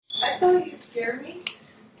Blog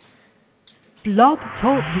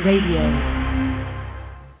Talk Radio.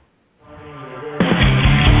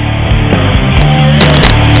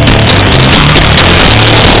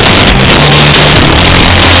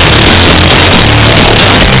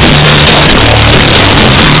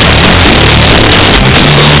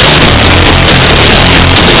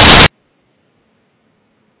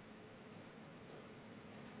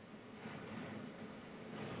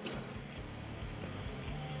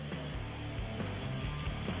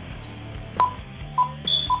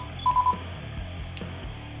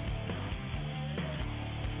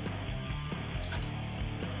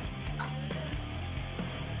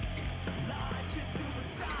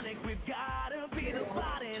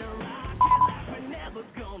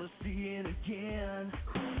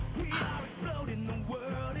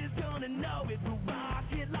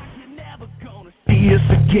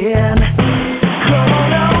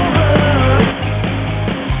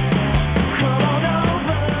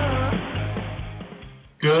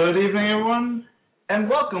 Good evening, everyone, and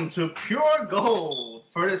welcome to Pure Gold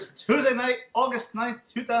for this Tuesday night, August 9th,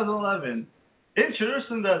 2011.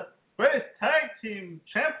 Introducing the greatest tag team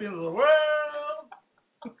champions of the world,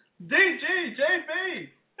 DGJB.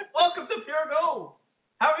 Welcome to Pure Gold.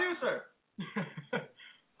 How are you, sir?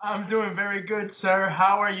 I'm doing very good, sir.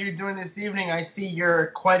 How are you doing this evening? I see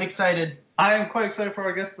you're quite excited. I am quite excited for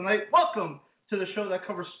our guest tonight. Welcome to the show that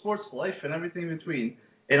covers sports, life, and everything in between.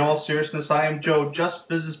 In all seriousness, I am Joe, Just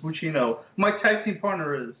Business Buccino. My tag team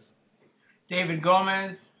partner is David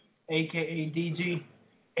Gomez, a.k.a. DG,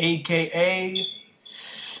 a.k.a.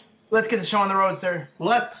 Let's get the show on the road, sir.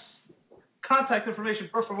 Let's. Contact information,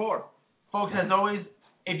 por favor. Folks, as always,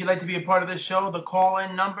 if you'd like to be a part of this show, the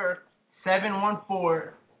call-in number,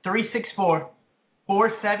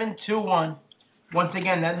 714-364-4721. Once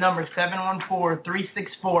again, that number,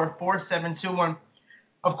 714-364-4721.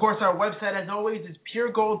 Of course, our website, as always, is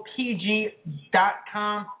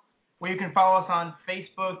puregoldpg.com, where you can follow us on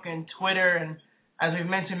Facebook and Twitter. And as we've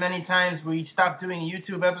mentioned many times, we stopped doing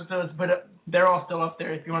YouTube episodes, but they're all still up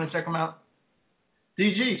there if you want to check them out.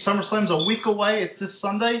 DG, SummerSlam's a week away. It's this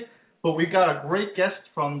Sunday, but we got a great guest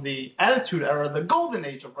from the Attitude Era, the golden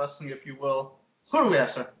age of wrestling, if you will. Who do we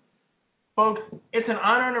have, sir? Folks, it's an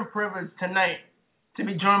honor and a privilege tonight to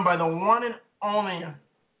be joined by the one and only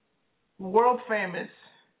world-famous,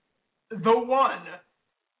 the one,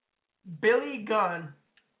 Billy Gunn.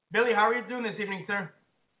 Billy, how are you doing this evening, sir?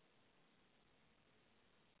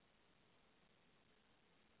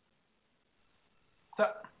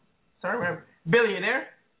 Sorry, Billy, you there?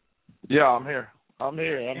 Yeah, I'm here. I'm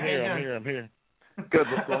here. Good.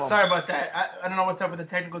 What's going on? Sorry about that. I don't know what's up with the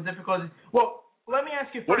technical difficulties. Well, let me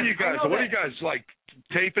ask you first. What are you guys like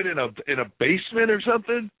taping in a basement or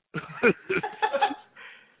something?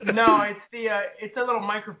 No, it's a little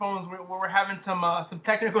microphones where we're having some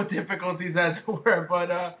technical difficulties as it were, but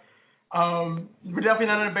we're definitely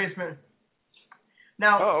not in a basement.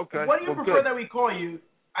 Now, okay. What do you prefer good. that we call you?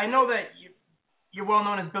 I know that you're well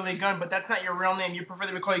known as Billy Gunn, but that's not your real name. You prefer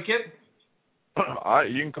that we call you Kip?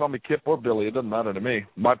 You can call me Kip or Billy. It doesn't matter to me.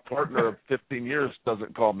 My partner of 15 years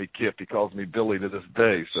doesn't call me Kip. He calls me Billy to this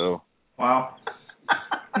day. So. Wow.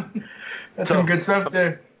 That's some good stuff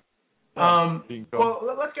there. Well,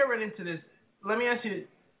 let's get right into this. Let me ask you,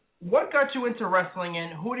 what got you into wrestling,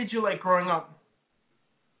 and who did you like growing up?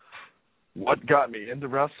 What got me into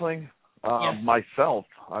wrestling? Yes. Myself.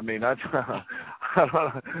 I mean, I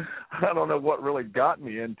don't know what really got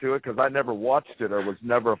me into it because I never watched it or was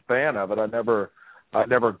never a fan of it. I never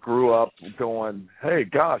grew up going, hey,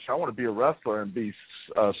 gosh, I want to be a wrestler and be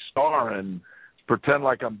a star and pretend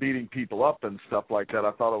like I'm beating people up and stuff like that.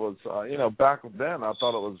 I thought it was, back then, I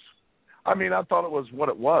thought it was what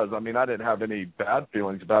it was. I mean, I didn't have any bad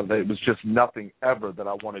feelings about it. It was just nothing ever that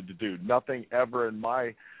I wanted to do. Nothing ever in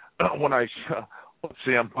my, what's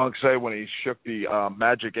CM Punk say when he shook the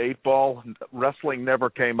Magic 8 Ball? Wrestling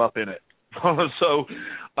never came up in it. So,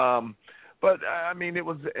 but I mean, it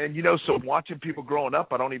was, and so watching people growing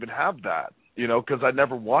up, I don't even have that, because I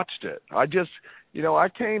never watched it. I just, I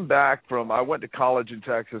came back I went to college in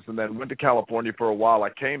Texas and then went to California for a while.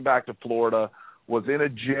 I came back to Florida, was in a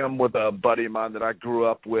gym with a buddy of mine that I grew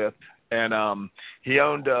up with, and he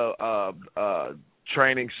owned a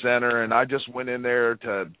training center, and I just went in there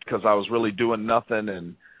because I was really doing nothing,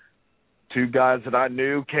 and two guys that I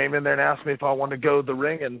knew came in there and asked me if I wanted to go to the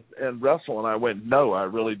ring and wrestle, and I went, no, I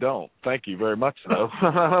really don't. Thank you very much, though.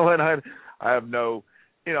 And I have no,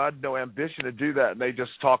 I had no ambition to do that, and they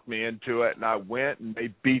just talked me into it, and I went, and they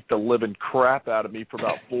beat the living crap out of me for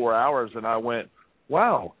about 4 hours, and I went,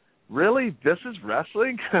 wow, really? This is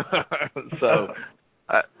wrestling? So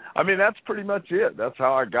I mean, that's pretty much it. That's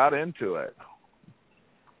how I got into it.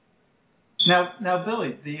 Now,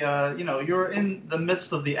 Billy, you're in the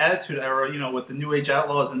midst of the Attitude Era, with the New Age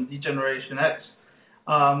Outlaws and D-Generation X.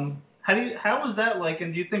 How was that like,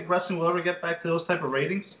 and do you think wrestling will ever get back to those type of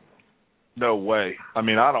ratings? No way. I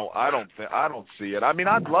mean, I don't see it. I mean,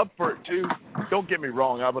 I'd love for it to. Don't get me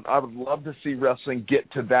wrong. I would love to see wrestling get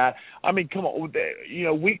to that. I mean, come on.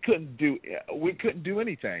 We couldn't do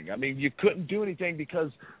anything. I mean, you couldn't do anything because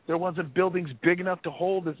there wasn't buildings big enough to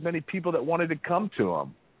hold as many people that wanted to come to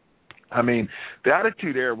them. I mean, the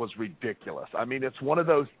Attitude Era was ridiculous. I mean, it's one of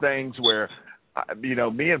those things where,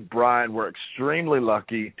 me and Brian were extremely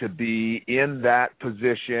lucky to be in that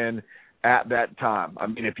position at that time. I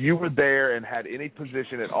mean, if you were there and had any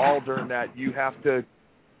position at all during that, you have to,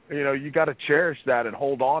 you got to cherish that and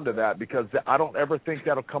hold on to that, because I don't ever think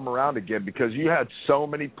that'll come around again, because you had so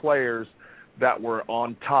many players that were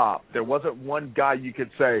on top. There wasn't one guy you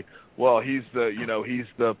could say, well, he's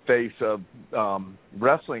the face of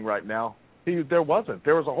wrestling right now. There wasn't.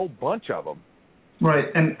 There was a whole bunch of them. Right.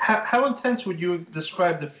 And how intense would you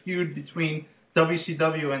describe the feud between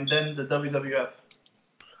WCW and then the WWF?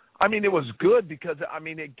 I mean, it was good because,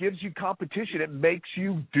 it gives you competition. It makes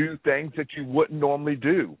you do things that you wouldn't normally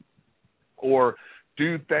do, or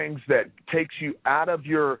do things that takes you out of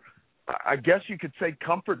your, I guess you could say,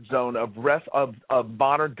 comfort zone of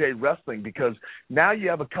modern day wrestling, because now you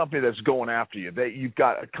have a company that's going after you. You've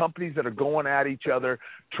got companies that are going at each other,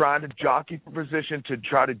 trying to jockey for position, to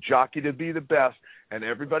try to jockey to be the best. And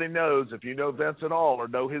everybody knows, if you know Vince at all or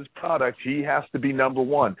know his product, he has to be number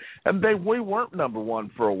one. And we weren't number one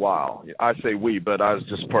for a while. I say we, but I was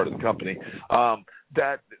just part of the company.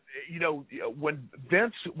 When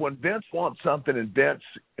Vince wants something and Vince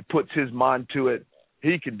puts his mind to it,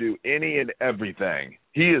 he can do any and everything.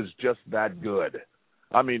 He is just that good.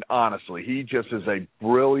 I mean, honestly, he just is a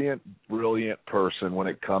brilliant, brilliant person when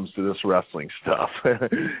it comes to this wrestling stuff.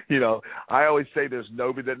 I always say there's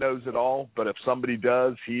nobody that knows it all, but if somebody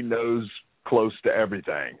does, he knows close to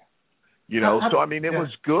everything. So I mean, it was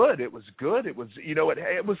good. It was good. It was,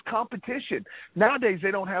 it was competition. Nowadays, they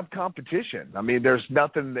don't have competition. I mean, there's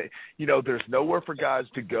nothing that, there's nowhere for guys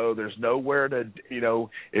to go. There's nowhere to,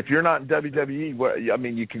 if you're not in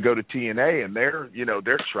WWE, you can go to TNA, and they're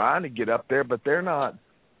trying to get up there, but they're not.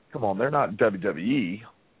 Come on, they're not in WWE.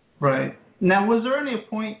 Right. Now, was there any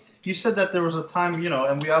point? You said that there was a time,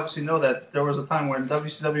 and we obviously know that there was a time when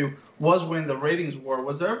WCW was winning the ratings war.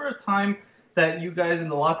 Was there ever a time that you guys in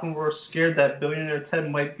the locker room were scared that billionaire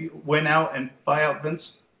Ted might win out and buy out Vince?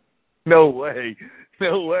 No way.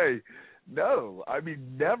 No way. No, I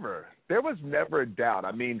mean, never. There was never a doubt.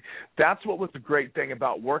 I mean, that's what was the great thing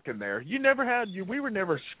about working there. We were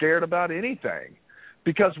never scared about anything,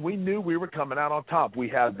 because we knew we were coming out on top. We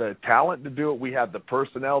had the talent to do it. We had the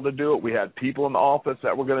personnel to do it. We had people in the office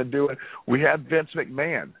that were going to do it. We had Vince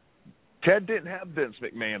McMahon. Ted didn't have Vince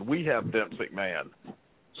McMahon. We have Vince McMahon.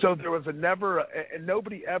 So there was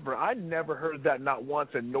nobody ever, I never heard that, not once,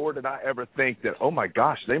 and nor did I ever think that, oh my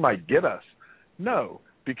gosh, they might get us. No,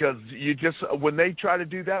 because when they try to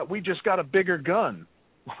do that, we just got a bigger gun.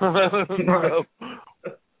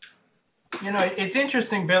 It's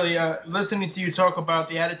interesting, Billy, listening to you talk about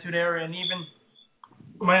the Attitude Era, and even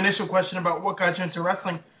my initial question about what got you into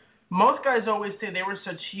wrestling. Most guys always say they were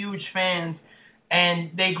such huge fans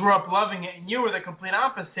and they grew up loving it, and you were the complete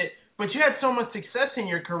opposite. But you had so much success in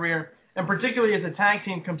your career, and particularly as a tag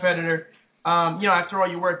team competitor. After all,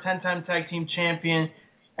 you were a 10-time tag team champion.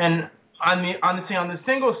 And on the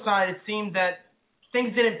singles side, it seemed that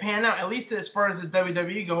things didn't pan out, at least as far as the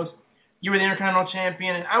WWE goes. You were the Intercontinental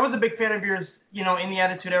Champion, and I was a big fan of yours, in the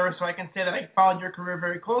Attitude Era, so I can say that I followed your career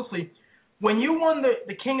very closely. When you won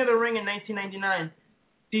the King of the Ring in 1999,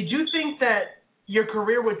 did you think that your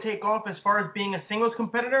career would take off as far as being a singles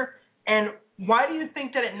competitor? And why do you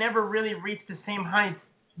think that it never really reached the same heights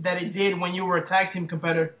that it did when you were a tag team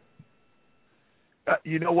competitor?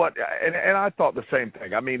 You know what? And I thought the same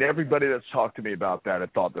thing. I mean, everybody that's talked to me about that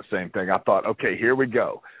had thought the same thing. I thought, okay, here we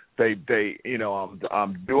go.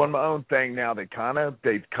 I'm doing my own thing now. They've kind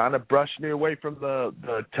of brushed me away from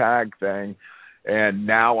the tag thing, and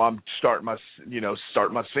now I'm starting my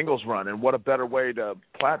singles run. And what a better way to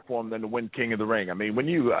platform than to win King of the Ring. I mean, when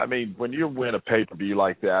you win a pay-per-view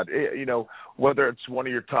like that, whether it's one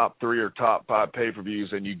of your top 3 or top 5 pay-per-views,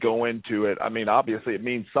 and you go into it, I mean, obviously it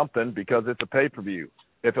means something because it's a pay-per-view.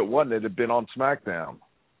 If it wasn't, it'd have been on SmackDown.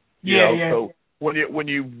 So when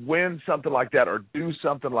you win something like that or do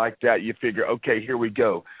something like that, you figure, okay, here we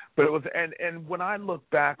go. But it was, and when I look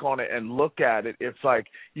back on it and look at it, it's like,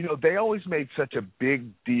 they always made such a big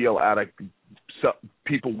deal out of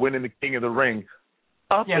people winning the King of the Ring.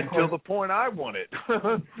 up until the point I won it.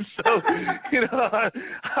 So,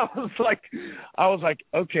 I was like,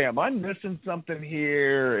 okay, am I missing something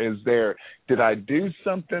here? Did I do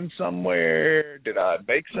something somewhere? Did I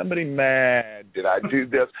make somebody mad? Did I do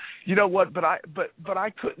this? You know what? But I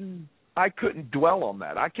couldn't dwell on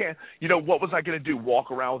that. I can't. What was I going to do?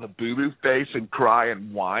 Walk around with a boo-boo face and cry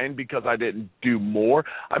and whine because I didn't do more?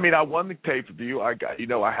 I mean, I won the pay-per-view. I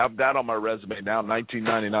have that on my resume now.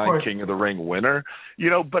 1999 King of the Ring winner.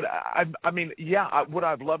 But I mean, yeah. Would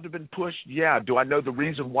I've loved to have been pushed? Yeah. Do I know the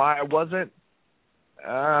reason why I wasn't?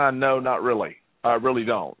 No, not really. I really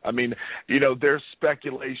don't. I mean, there's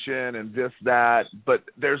speculation and this, that, but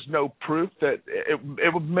there's no proof that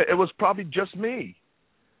it was probably just me.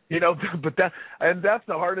 But that's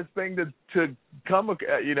the hardest thing to come,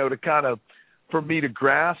 to kind of, for me to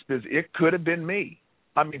grasp is it could have been me.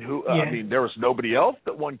 I mean, I mean, there was nobody else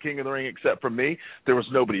that won King of the Ring except for me. There was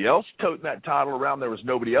nobody else toting that title around. There was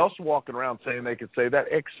nobody else walking around saying they could say that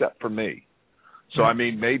except for me. So, I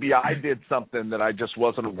mean, maybe I did something that I just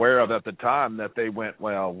wasn't aware of at the time that they went,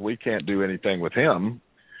 well, we can't do anything with him,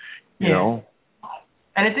 you know.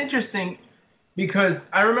 And it's interesting because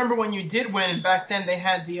I remember when you did win, back then they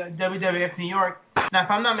had the WWF New York. Now,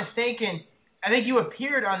 if I'm not mistaken, I think you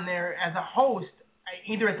appeared on there as a host,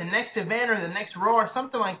 either at the next event or the next Raw or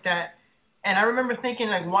something like that. And I remember thinking,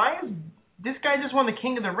 like, why is this guy just won the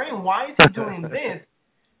King of the Ring? Why is he doing this?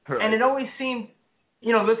 Right. And it always seemed,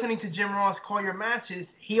 listening to Jim Ross call your matches,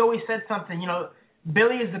 he always said something,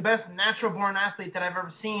 Billy is the best natural-born athlete that I've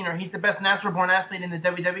ever seen, or he's the best natural-born athlete in the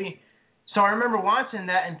WWE. So I remember watching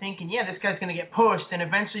that and thinking, yeah, this guy's going to get pushed, and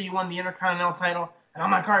eventually you won the Intercontinental title. And I'm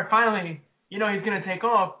like, all right, finally, he's going to take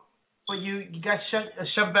off. But you got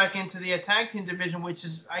shoved back into the tag team division, which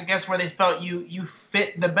is, I guess, where they felt you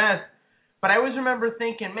fit the best. But I always remember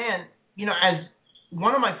thinking, man, as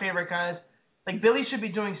one of my favorite guys, like Billy should be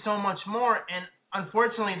doing so much more, and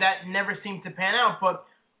unfortunately that never seemed to pan out. But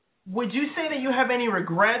would you say that you have any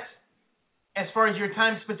regrets as far as your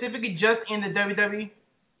time specifically just in the WWE?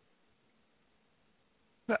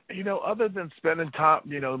 Other than spending time,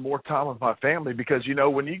 more time with my family, because,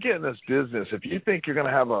 when you get in this business, if you think you're going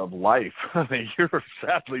to have a life, I mean, you're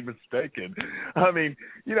sadly mistaken. I mean,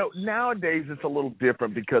 nowadays it's a little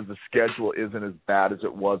different because the schedule isn't as bad as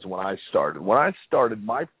it was when I started. When I started,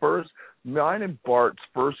 mine and Bart's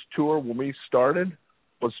first tour when we started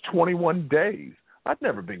was 21 days. I've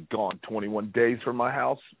never been gone 21 days from my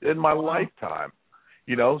house in my lifetime.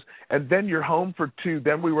 And then you're home for 2,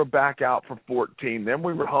 then we were back out for 14, then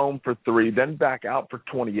we were home for 3, then back out for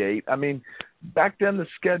 28. I mean, back then the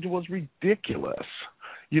schedule was ridiculous.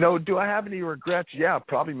 Do I have any regrets? Yeah,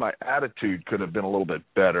 probably my attitude could have been a little bit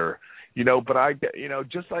better. But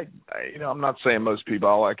just like, I'm not saying most people,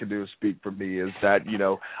 all I can do is speak for me, is that,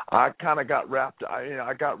 I kind of got wrapped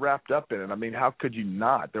up in it. I mean, how could you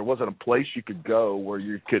not? There wasn't a place you could go where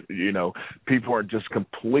you could, people weren't just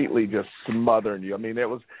completely just smothering you. It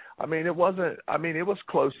was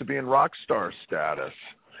close to being rock star status.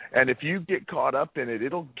 And if you get caught up in it,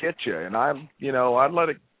 it'll get you. And I'd let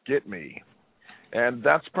it get me. And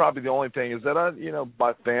that's probably the only thing is that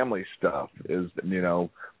my family stuff is,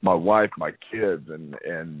 my wife, my kids,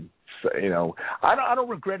 and I don't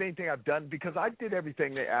regret anything I've done because I did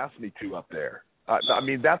everything they asked me to up there.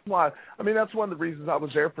 That's why. That's one of the reasons I was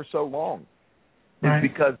there for so long, is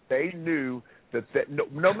because they knew that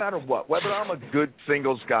no matter what, whether I'm a good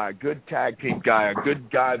singles guy, a good tag team guy, a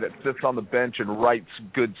good guy that sits on the bench and writes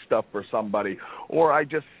good stuff for somebody, or I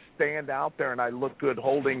just stand out there and I look good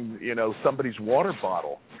holding, somebody's water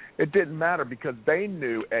bottle. It didn't matter because they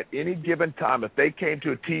knew at any given time if they came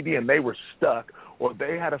to a TV and they were stuck or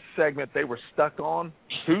they had a segment they were stuck on,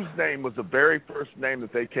 whose name was the very first name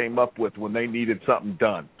that they came up with when they needed something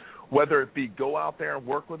done. Whether it be go out there and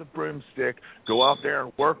work with a broomstick, go out there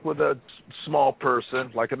and work with a small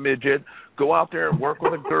person like a midget, go out there and work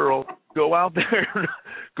with a girl, go out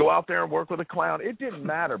there and work with a clown. It didn't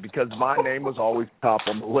matter because my name was always top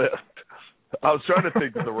on the list. I was trying to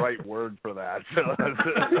think of the right word for that.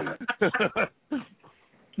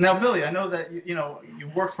 Now, Billy, I know that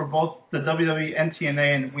you work for both the WWE and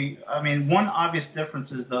TNA, and one obvious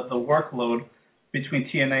difference is the workload between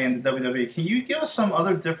TNA and the WWE. Can you give us some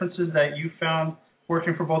other differences that you found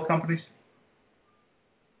working for both companies?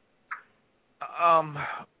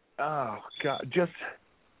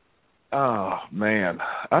 Oh man,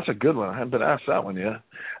 that's a good one. I haven't been asked that one yet.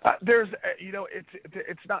 There's,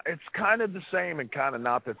 it's kind of the same and kind of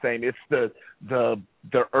not the same. It's the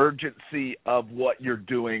urgency of what you're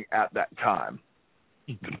doing at that time,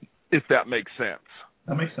 if that makes sense.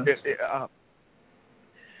 That makes sense.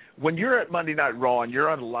 when you're at Monday Night Raw and you're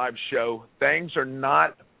on a live show, things are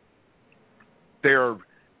not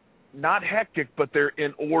hectic, but they're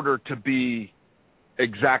in order to be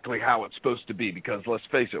exactly how it's supposed to be, because let's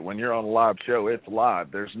face it, when you're on a live show, it's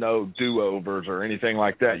live. There's no do-overs or anything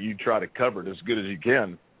like that. You try to cover it as good as you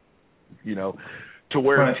can, to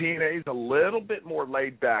where TNA's a little bit more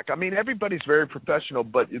laid back. I mean, everybody's very professional,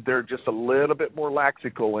 but they're just a little bit more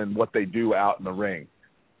laxical in what they do out in the ring,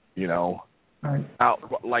 out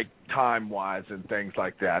like time-wise and things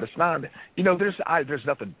like that. It's not, there's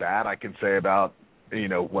nothing bad I can say about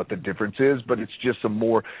what the difference is, but it's just a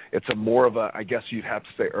more of a, I guess you'd have to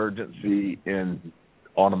say, urgency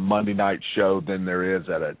on a Monday night show than there is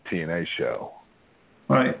at a TNA show.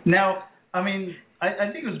 Right. Now, I mean,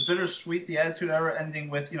 I think it was bittersweet, the Attitude Era ending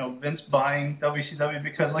with, Vince buying WCW,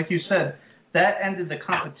 because like you said, that ended the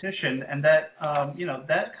competition, and that,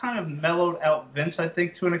 that kind of mellowed out Vince, I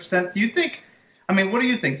think, to an extent. What do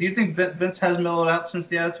you think? Do you think Vince has mellowed out since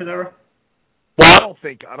the Attitude Era? Well, I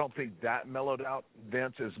don't think that mellowed out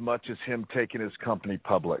Vince as much as him taking his company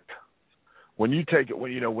public. When you take it,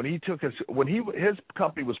 his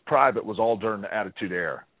company was private, it was all during the Attitude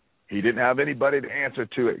Era. He didn't have anybody to answer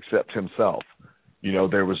to except himself.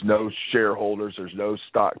 There was no shareholders, there's no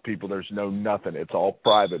stock people, there's no nothing. It's all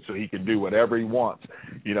private, so he can do whatever he wants.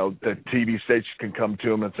 The TV station can come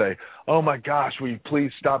to him and say, "Oh my gosh, will you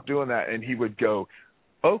please stop doing that?" And he would go,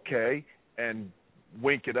 "Okay," and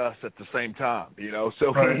wink at us at the same time,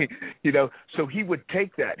 So right. So he would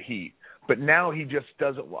take that heat. But now he just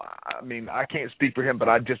doesn't. I mean, I can't speak for him, but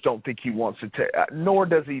I just don't think he wants to take. Nor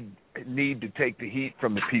does he need to take the heat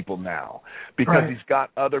from the people now, because he's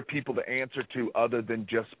got other people to answer to other than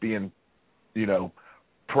just being,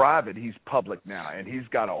 private. He's public now, and he's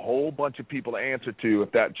got a whole bunch of people to answer to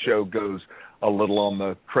if that show goes a little on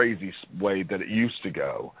the crazy way that it used to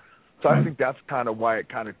go. So I think that's kind of why it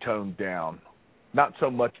kind of toned down. Not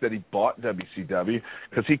so much that he bought WCW,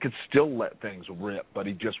 because he could still let things rip, but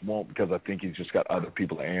he just won't, because I think he's just got other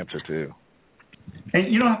people to answer to.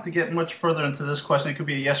 And you don't have to get much further into this question. It could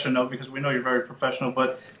be a yes or no, because we know you're very professional.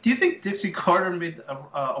 But do you think Dixie Carter made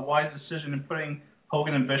a wise decision in putting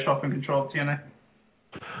Hogan and Bischoff in control of TNA?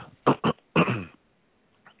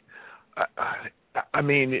 I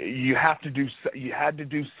mean, you had to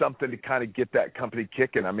do something to kind of get that company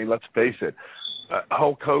kicking. I mean, let's face it.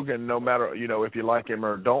 Hulk Hogan, no matter, if you like him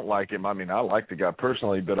or don't like him, I mean, I like the guy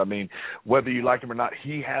personally, but I mean, whether you like him or not,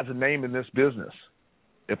 he has a name in this business.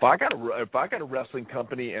 If I got a wrestling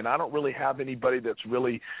company and I don't really have anybody that's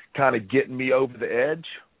really kind of getting me over the edge,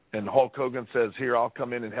 and Hulk Hogan says, "Here, I'll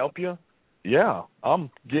come in and help you," yeah, I'm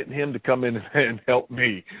getting him to come in and help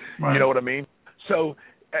me. Right. You know what I mean? So,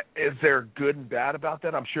 is there good and bad about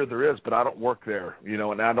that? I'm sure there is, but I don't work there,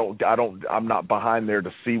 and I'm not behind there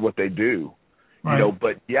to see what they do. Right.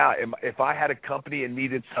 But yeah, if I had a company and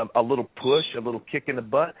needed a little push, a little kick in the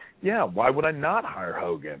butt, yeah, why would I not hire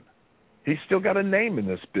Hogan? He's still got a name in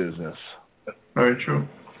this business. Very true.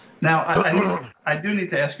 Now, I do need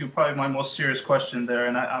to ask you probably my most serious question there,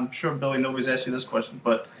 and I'm sure, Billy, nobody's asked you this question,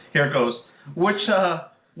 but here it goes.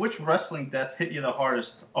 Which wrestling death hit you the hardest?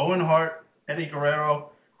 Owen Hart, Eddie Guerrero,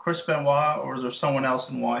 Chris Benoit, or is there someone else,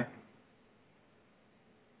 and why?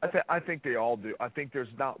 I think they all do. I think there's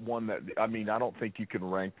not one that, I mean, I don't think you can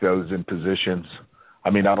rank those in positions. I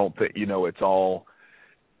mean, I don't think, it's all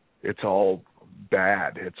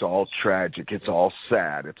bad. It's all tragic. It's all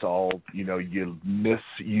sad. It's all, you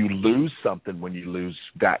lose something when you lose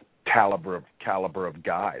that caliber of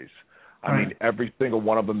guys. I mean, every single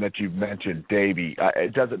one of them that you've mentioned, Davey,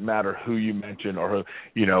 it doesn't matter who you mention or who,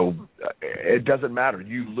 it doesn't matter.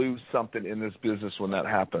 You lose something in this business when that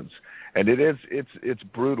happens. And it's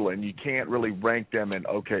brutal, and you can't really rank them in,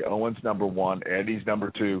 okay, Owen's number one, Eddie's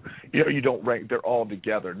number two. You don't rank, they're all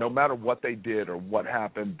together. No matter what they did or what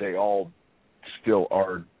happened, they all still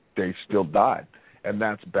died. And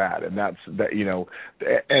that's bad. And that's that,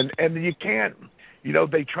 and you can't,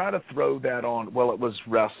 they try to throw that on, well, it was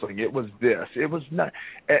wrestling, it was this, it was not,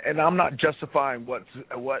 and I'm not justifying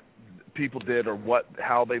what people did or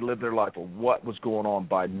how they lived their life or what was going on,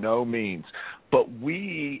 by no means. But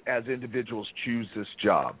we as individuals choose this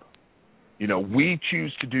job. We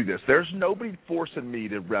choose to do this. There's nobody forcing me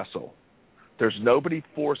to wrestle. There's nobody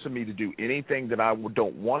forcing me to do anything that I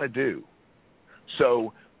don't want to do.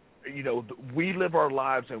 So, we live our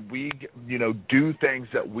lives and we, do things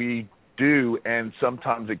that we do, and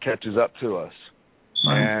sometimes it catches up to us.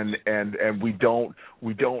 And we don't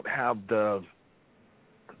have the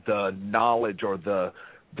knowledge or the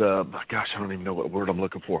gosh, I don't even know what word I'm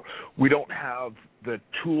looking for. We don't have the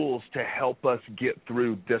tools to help us get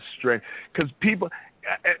through this strain, because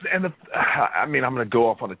I mean, I'm going to go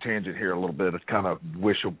off on a tangent here a little bit. It's kind of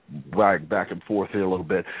wag back and forth here a little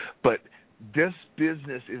bit. But this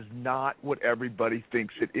business is not what everybody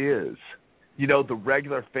thinks it is. You know, the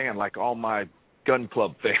regular fan, like all my Gun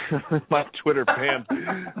Club fans, my Twitter fans,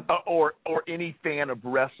 or any fan of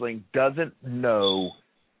wrestling doesn't know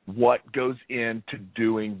what goes into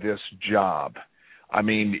doing this job. I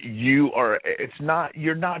mean,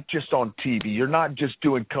 you're not just on TV. You're not just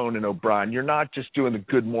doing Conan O'Brien. You're not just doing the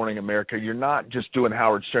Good Morning America. You're not just doing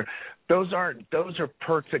Howard Stern. Those are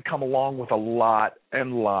perks that come along with a lot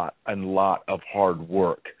of hard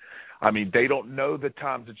work. I mean, they don't know the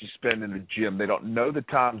times that you spend in the gym. They don't know the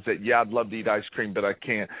times that, I'd love to eat ice cream, but I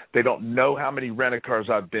can't. They don't know how many rent-a-cars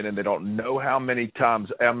I've been in. They don't know how many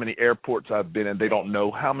airports I've been in. They don't know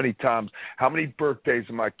how many times, how many birthdays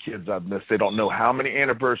of my kids I've missed. They don't know how many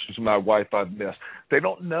anniversaries of my wife I've missed. They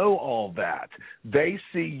don't know all that. They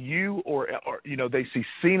see you or they see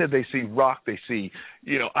Cena, they see Rock, they see,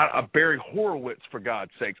 a Barry Horowitz, for God's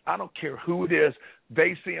sakes. I don't care who it is.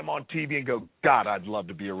 They see him on TV and go, God, I'd love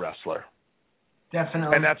to be a wrestler.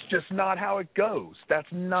 Definitely. And that's just not how it goes. That's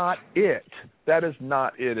not it. That is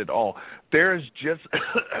not it at all. There is just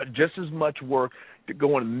as much work to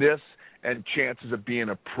go in this and chances of being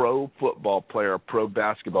a pro football player, a pro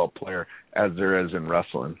basketball player, as there is in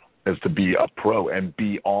wrestling, as to be a pro and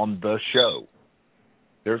be on the show.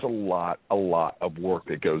 There's a lot of work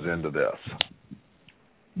that goes into this.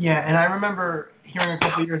 Yeah, and I remember hearing a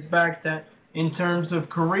couple of years back that in terms of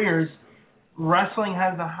careers, wrestling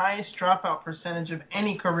has the highest dropout percentage of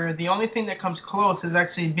any career. The only thing that comes close is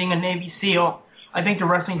actually being a Navy SEAL. I think the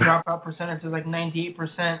wrestling dropout percentage is like 98%.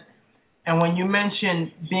 And when you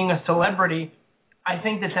mention being a celebrity, I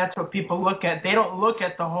think that's what people look at. They don't look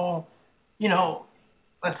at the whole,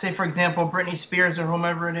 let's say, for example, Britney Spears or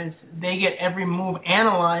whomever it is, they get every move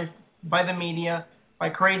analyzed by the media, by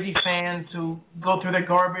crazy fans who go through their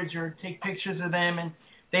garbage or take pictures of them, and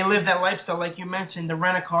they live that lifestyle, like you mentioned, the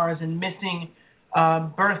rent-a-cars and missing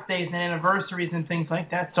birthdays and anniversaries and things like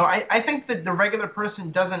that. So I think that the regular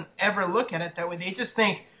person doesn't ever look at it that way. They just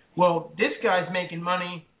think, well, this guy's making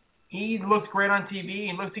money. He looks great on TV.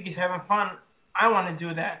 He looks like he's having fun. I want to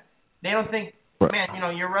do that. They don't think, man,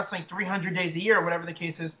 you're wrestling 300 days a year or whatever the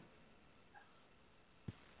case is.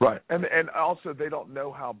 Right. And also they don't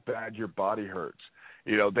know how bad your body hurts.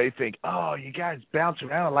 They think, oh, you guys bounce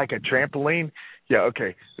around like a trampoline. Yeah,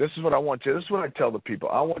 okay, this is what I want you. This is what I tell the people.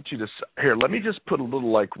 I want you to, here, let me just put a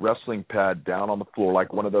little, wrestling pad down on the floor,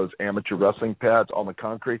 like one of those amateur wrestling pads on the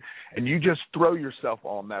concrete, and you just throw yourself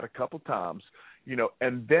on that a couple times,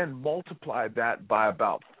 and then multiply that by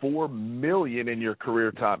about 4 million in your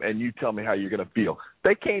career time, and you tell me how you're going to feel.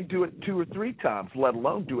 They can't do it 2 or 3 times, let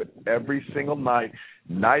alone do it every single night,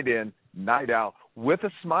 night in, night out, with a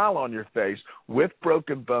smile on your face, with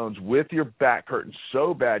broken bones, with your back hurting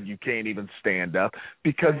so bad you can't even stand up,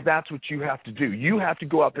 because that's what you have to do. You have to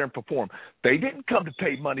go out there and perform. They didn't come to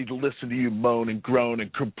pay money to listen to you moan and groan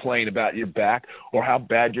and complain about your back or how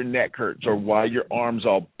bad your neck hurts or why your arm's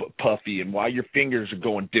all puffy and why your fingers are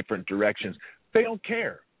going different directions. They don't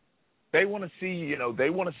care. They want to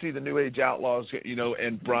see, the New Age Outlaws,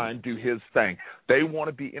 and Brian do his thing. They want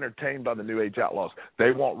to be entertained by the New Age Outlaws.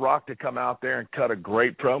 They want Rock to come out there and cut a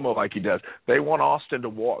great promo like he does. They want Austin to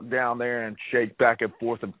walk down there and shake back and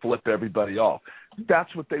forth and flip everybody off.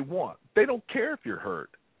 That's what they want. They don't care if you're hurt.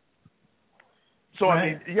 So,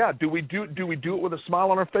 right. I mean, yeah, do we do it with a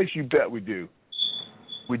smile on our face? You bet we do.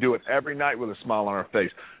 We do it every night with a smile on our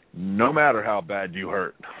face, no matter how bad you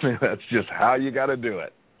hurt. That's just how you got to do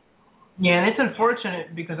it. Yeah, and it's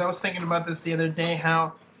unfortunate because I was thinking about this the other day,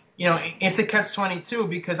 how, it's a catch-22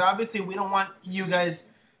 because obviously we don't want you guys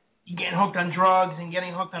getting hooked on drugs and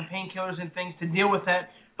getting hooked on painkillers and things to deal with that,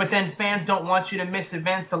 but then fans don't want you to miss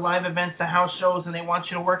events, the live events, the house shows, and they want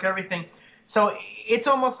you to work everything. So it's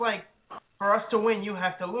almost like for us to win, you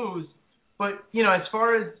have to lose. But, as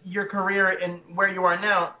far as your career and where you are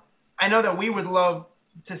now, I know that we would love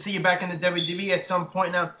to see you back in the WWE at some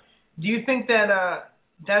point. Now, do you think that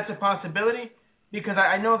that's a possibility? Because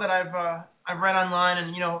I know that I've read online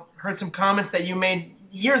and heard some comments that you made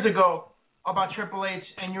years ago about Triple H,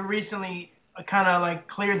 and you recently kind of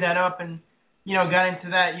cleared that up and got into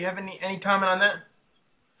that. You have any comment on that?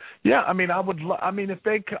 Yeah, I mean,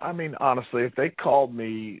 honestly, if they called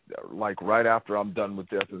me right after I'm done with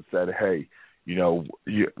this and said, hey,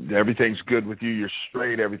 everything's good with you, you're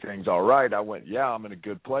straight, everything's all right. I went, yeah, I'm in a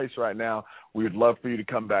good place right now. We would love for you to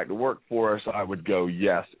come back to work for us. I would go,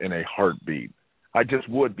 yes, in a heartbeat. I just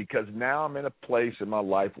would, because now I'm in a place in my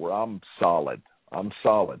life where I'm solid.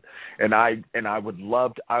 And I would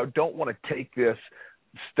love to, I don't want to take this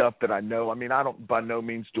stuff that I know. I mean, I don't, by no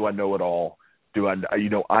means do I know it all.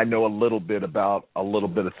 I know a little bit about a little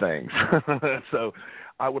bit of things. So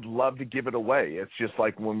I would love to give it away. It's just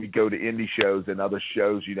like when we go to indie shows and other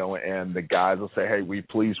shows, and the guys will say, hey, will you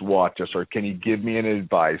please watch us? Or can you give me any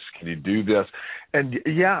advice? Can you do this? And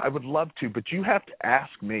yeah, I would love to, but you have to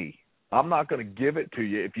ask me. I'm not going to give it to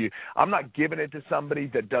you I'm not giving it to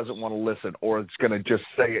somebody that doesn't want to listen or it's going to just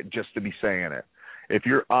say it just to be saying it. If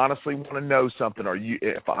you honestly want to know something,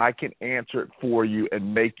 if I can answer it for you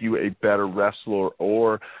and make you a better wrestler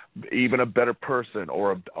or even a better person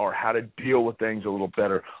or how to deal with things a little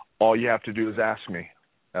better, all you have to do is ask me.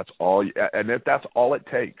 That's all. And if that's all it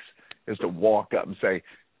takes is to walk up and say,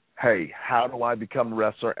 hey, how do I become a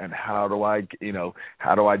wrestler and how do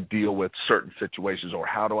I deal with certain situations or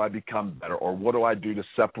how do I become better or what do I do to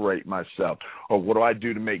separate myself or what do I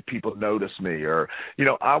do to make people notice me or,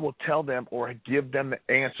 I will tell them or give them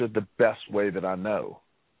the answer the best way that I know.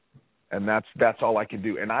 And that's all I can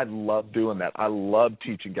do. And I love doing that. I love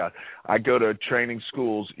teaching guys. I go to training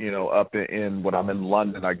schools, up in when I'm in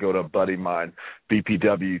London, I go to a buddy of mine,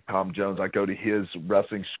 BPW, Tom Jones. I go to his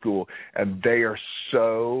wrestling school, and it's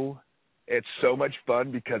so much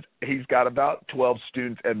fun because he's got about 12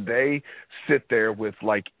 students, and they sit there with,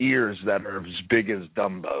 like, ears that are as big as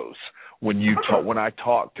Dumbos when I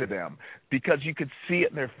talk to them because you could see it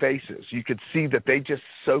in their faces. You could see that they just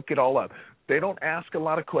soak it all up. They don't ask a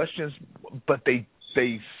lot of questions, but they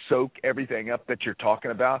soak everything up that you're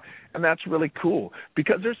talking about, and that's really cool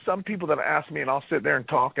because there's some people that ask me, and I'll sit there and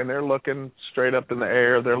talk, and they're looking straight up in the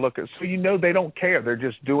air. They're looking, so they don't care. They're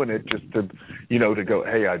just doing it just to, to go,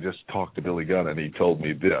 hey, I just talked to Billy Gunn, and he told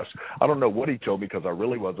me this. I don't know what he told me because I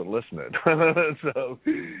really wasn't listening. So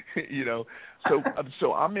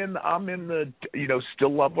I'm in the,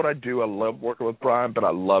 still love what I do. I love working with Brian, but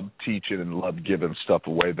I love teaching and love giving stuff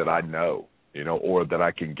away that I know, or that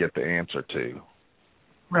I can get the answer to.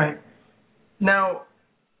 Right. Now,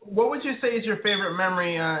 what would you say is your favorite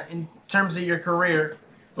memory in terms of your career,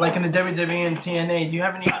 like in the WWE and TNA? Do you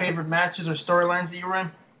have any favorite matches or storylines that you were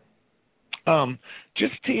in?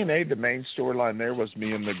 Just TNA, the main storyline there was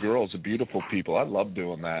me and the girls, the beautiful people. I love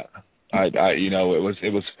doing that.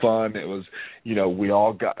 It was fun. It was, we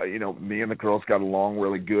all got, me and the girls got along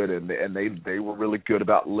really good, and they were really good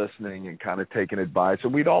about listening and kind of taking advice,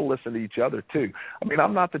 and we'd all listen to each other too. I mean,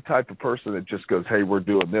 I'm not the type of person that just goes, hey, we're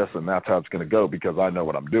doing this and that's how it's going to go because I know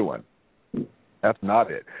what I'm doing. That's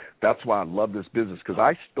not it. That's why I love this business because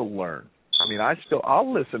I still learn. I mean,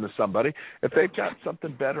 I'll listen to somebody if they've got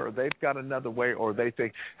something better or they've got another way or they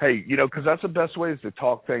think, hey, because that's the best way is to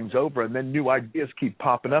talk things over and then new ideas keep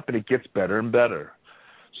popping up and it gets better and better.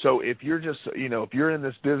 So if you're just, if you're in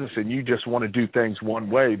this business and you just want to do things one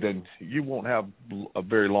way, then you won't have a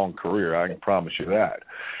very long career. I can promise you that.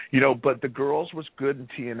 But the girls was good in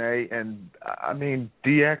TNA and, I mean,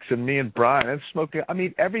 DX and me and Brian and Smokey, I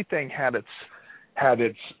mean, everything had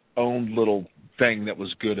its own little thing that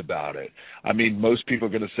was good about it. I mean, most people are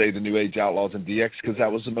going to say the New Age Outlaws and DX because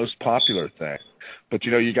that was the most popular thing. But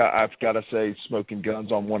I've got to say Smoking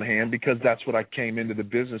Guns on one hand because that's what I came into the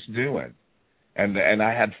business doing, and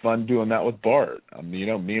I had fun doing that with Bart. I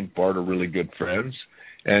mean, me and Bart are really good friends,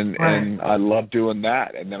 and I love doing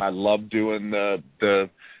that. And then I love doing the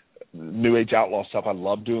New Age Outlaw stuff. I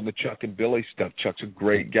love doing the Chuck and Billy stuff. Chuck's a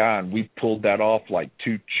great guy, and we pulled that off like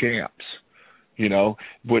two champs.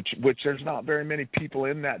 Which there's not very many people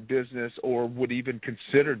in that business or would even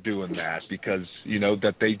consider doing that because,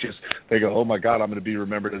 that they go, oh, my God, I'm going to be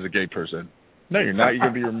remembered as a gay person. No, you're not. You're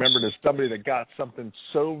going to be remembered as somebody that got something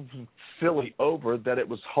so silly over that it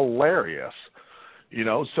was hilarious.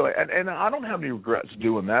 So and I don't have any regrets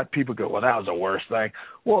doing that. People go, well, that was the worst thing.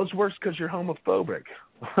 Well, it's worse because you're homophobic.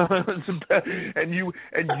 and you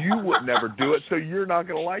would never do it, so you're not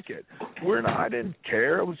going to like it. I didn't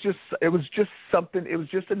care. It was just something. It was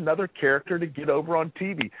just another character to get over on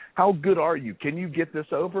TV. How good are you? Can you get this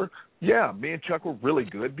over? Yeah, me and Chuck were really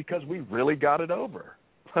good because we really got it over.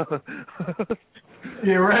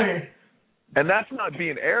 You're right. And that's not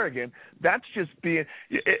being arrogant. That's just being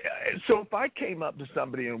 – so if I came up to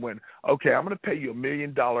somebody and went, okay, I'm going to pay you $1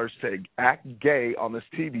 million to act gay on this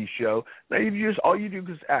TV show. Now, all you do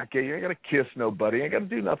is act gay. You ain't got to kiss nobody. You ain't got to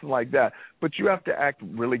do nothing like that. But you have to act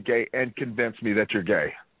really gay and convince me that you're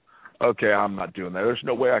gay. Okay, I'm not doing that. There's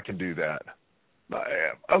no way I can do that.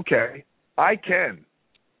 Okay, I can.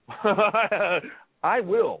 I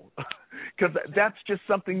will. Because that's just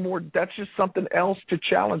something more. That's just something else to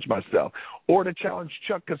challenge myself or to challenge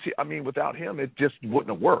Chuck. Because without him, it just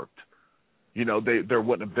wouldn't have worked. There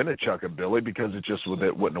wouldn't have been a Chuck and Billy because it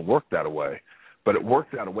wouldn't have worked that way. But it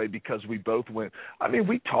worked out a way because we both went, I mean,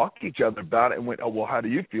 we talked to each other about it and went, oh, well, how do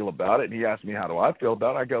you feel about it? And he asked me, how do I feel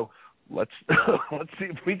about it? I go, let's see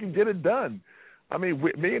if we can get it done. I mean,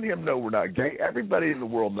 me and him know we're not gay. Everybody in the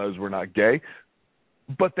world knows we're not gay.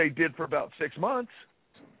 But they did for about 6 months.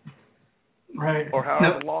 Right. Or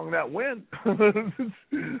however long that went.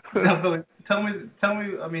 No, tell me,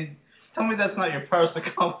 I mean, tell me that's not your proudest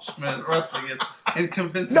accomplishment in wrestling. It's in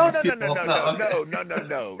convincing people. No.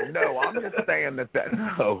 I'm just saying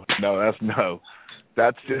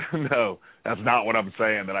that's not what I'm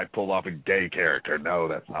saying, that I pulled off a gay character. No,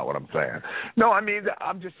 that's not what I'm saying. No, I mean,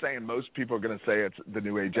 I'm just saying most people are going to say it's the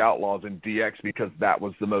New Age Outlaws and DX because that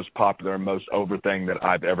was the most popular and most over thing that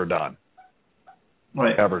I've ever done.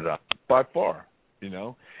 Right. Ever done. By far, you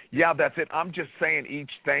know. Yeah, that's it. I'm just saying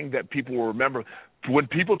each thing that people will remember. When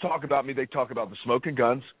people talk about me, they talk about the Smoking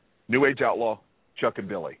Guns, New Age Outlaw, Chuck and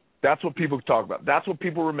Billy. That's what people talk about. That's what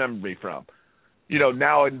people remember me from. You know,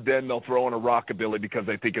 now and then they'll throw in a rockabilly because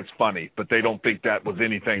they think it's funny, but they don't think that was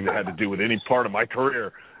anything that had to do with any part of my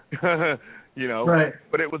career. You know, right.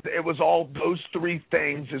 But it was all those three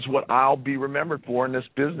things is what I'll be remembered for in this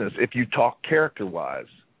business. If you talk character-wise,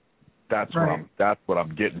 that's right. what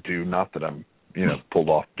I'm getting to. Not that I'm, you know, pulled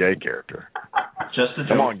off gay character. Just a joke.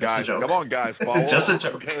 Come on, guys. Follow. Just a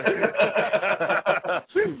joke.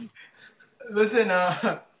 Listen,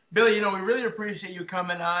 Billy, you know, we really appreciate you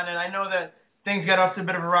coming on, and I know that things got off to a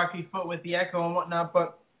bit of a rocky foot with the echo and whatnot,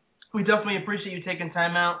 but we definitely appreciate you taking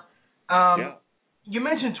time out. Yeah. You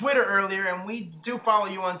mentioned Twitter earlier, and we do follow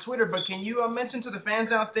you on Twitter, but can you mention to the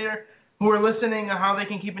fans out there who are listening how they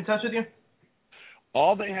can keep in touch with you?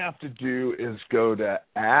 All they have to do is go to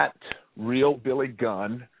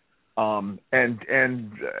 @RealBillyGunn, and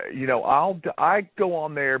you know, I go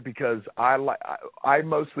on there because I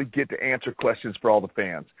mostly get to answer questions for all the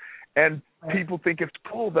fans, and people think it's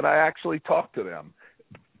cool that I actually talk to them.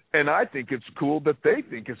 And I think it's cool that they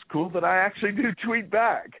think it's cool that I actually do tweet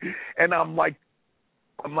back. And I'm like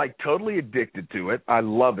totally addicted to it. I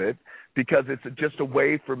love it because it's just a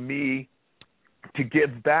way for me to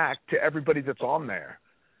give back to everybody that's on there.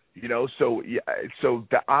 You know, so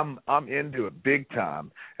I'm into it big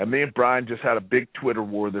time. And me and Brian just had a big Twitter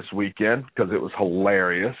war this weekend because it was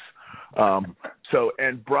hilarious.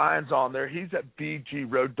 And Brian's on there. He's at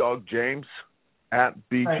BG Road Dog James, at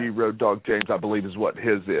BG Road Dog James, I believe is what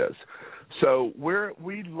his is. So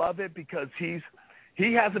we love it because he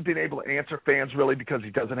hasn't been able to answer fans really because he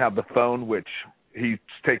doesn't have the phone, which he's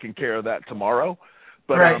taking care of that tomorrow.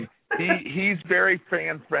 But he's very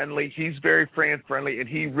fan friendly. He's very fan friendly, and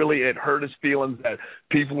it hurt his feelings that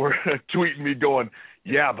people were tweeting me going,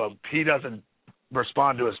 yeah, but he doesn't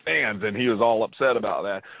respond to his fans, and he was all upset about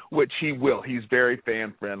that, which he will. He's very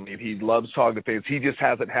fan friendly, and he loves talking to fans. He just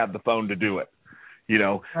hasn't had the phone to do it. You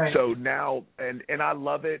know, so now, and I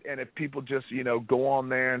love it. And if people just, you know, go on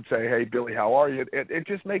there and say, hey, Billy, how are you? It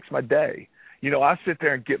just makes my day. You know, I sit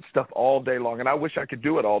there and get stuff all day long, and I wish I could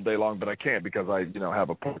do it all day long, but I can't because I, you know, have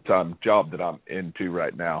a part-time job that I'm into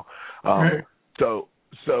right now. So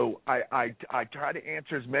I try to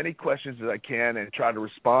answer as many questions as I can and try to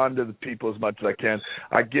respond to the people as much as I can.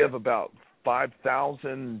 I give about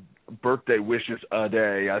 5,000 birthday wishes a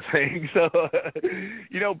day, I think. So,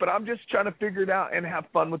 you know, but I'm just trying to figure it out and have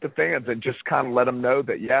fun with the fans and just kind of let them know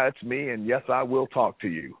that, yeah, it's me, and yes, I will talk to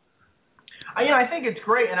you. You know, I think it's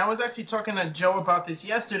great, and I was actually talking to Joe about this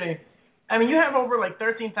yesterday. I mean, you have over like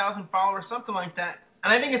 13,000 followers, something like that,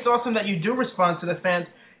 and I think it's awesome that you do respond to the fans,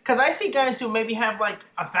 because I see guys who maybe have like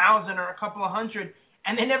 1,000 or a couple of hundred,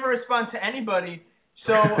 and they never respond to anybody.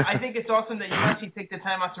 So I think it's awesome that you actually take the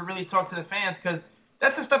time out to really talk to the fans, because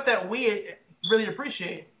that's the stuff that we really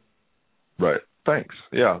appreciate. Right. Thanks.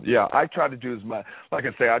 Yeah. I try to do as much, like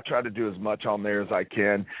I say, I try to do as much on there as I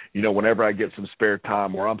can. You know, whenever I get some spare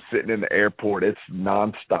time where I'm sitting in the airport, it's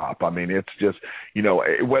nonstop. I mean, it's just, you know,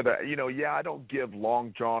 whether, you know, yeah, I don't give long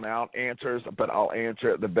drawn out answers, but I'll answer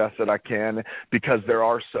it the best that I can because there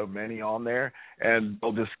are so many on there, and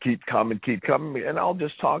they'll just keep coming, and I'll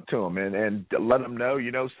just talk to them and let them know, you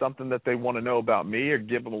know, something that they want to know about me, or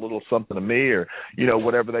give them a little something to me, or, you know,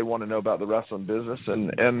 whatever they want to know about the wrestling business,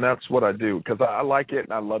 and that's what I do because I like it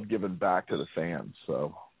and I love giving back to the fans.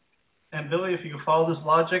 So. And Billy, if you can follow this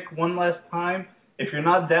logic one last time, if you're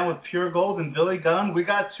not down with Pure Gold and Billy Gunn, we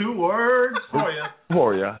got 2 words for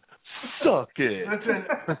you. Suck it. Listen,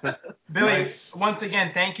 Billy, once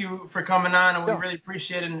again, thank you for coming on, and we really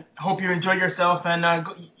appreciate it, and hope you enjoy yourself, and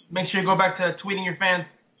make sure you go back to tweeting your fans.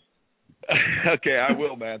 Okay, I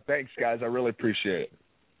will, man. Thanks, guys. I really appreciate it.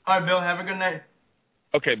 All right, Bill, have a good night.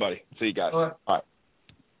 Okay, buddy. See you guys. All right.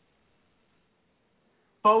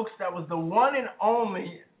 Folks, that was the one and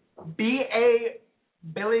only B.A.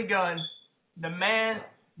 Billy Gunn, the man,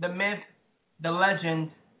 the myth, the legend,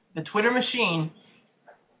 the Twitter machine.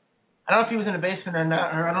 I don't know if he was in the basement or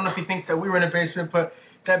not, or I don't know if he thinks that we were in the basement, but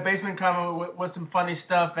that basement comment was some funny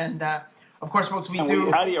stuff. And, of course, folks, we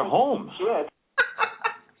do... out of your home. Yeah.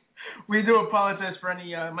 We do apologize for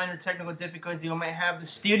any minor technical difficulties you might have. The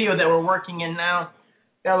studio that we're working in now,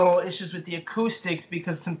 got a little issues with the acoustics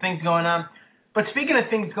because some things going on. But speaking of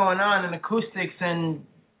things going on and acoustics and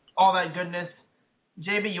all that goodness,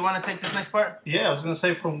 JB, you want to take this next part? Yeah, I was going to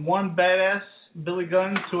say from one badass Billy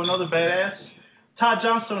Gunn to another badass. Todd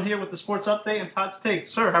Johnstone here with the Sports Update and Todd's Take.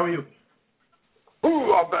 Sir, how are you?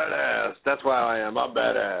 Ooh, I'm badass. That's why I am. I'm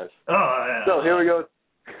badass. Oh, yeah. So here we go.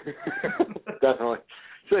 Definitely.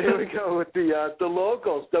 So here we go with the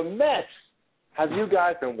locals, the Mets. Have you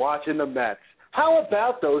guys been watching the Mets? How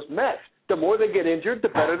about those Mets? The more they get injured, the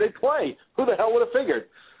better they play. Who the hell would have figured?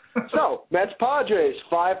 So, Mets-Padres,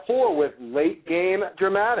 5-4 with late-game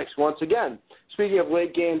dramatics once again. Speaking of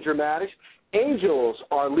late-game dramatics, Angels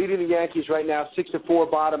are leading the Yankees right now,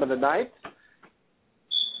 6-4, bottom of the ninth.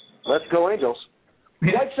 Let's go, Angels.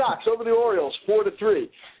 White Sox over the Orioles, 4-3.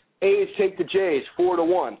 A's take the Jays,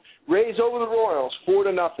 4-1. Rays over the Royals,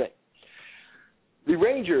 4-0. The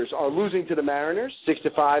Rangers are losing to the Mariners,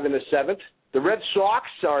 6-5 in the seventh. The Red Sox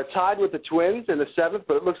are tied with the Twins in the seventh,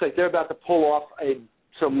 but it looks like they're about to pull off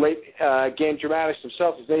some late game dramatics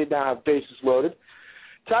themselves as they now have bases loaded.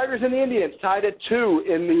 Tigers and the Indians tied at 2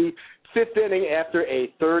 in the fifth inning after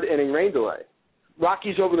a third inning rain delay.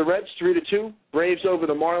 Rockies over the Reds, 3-2. Braves over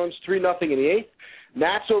the Marlins, 3-0 in the eighth.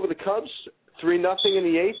 Nats over the Cubs, 3-0 in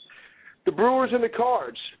the eighth. The Brewers and the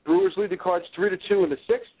Cards. Brewers lead the Cards 3-2 in the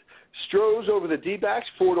sixth. Stros over the D-backs,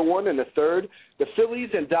 4-1 in the third. The Phillies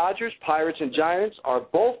and Dodgers, Pirates and Giants are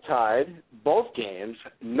both tied, both games,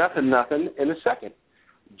 0-0 in the second.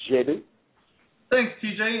 JB? Thanks,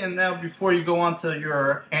 TJ. And now before you go on to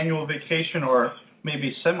your annual vacation or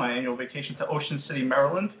maybe semi-annual vacation to Ocean City,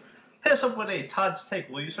 Maryland, hit us up with a Todd's Take,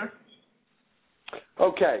 will you, sir?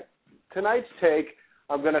 Okay. Tonight's take,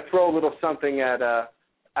 I'm going to throw a little something at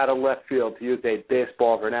a left field to use a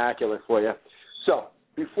baseball vernacular for you. So,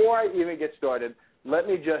 before I even get started, let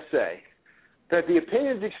me just say that the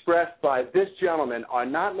opinions expressed by this gentleman are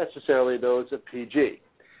not necessarily those of PG.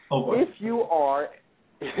 Oh, boy. If you are,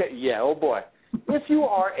 if you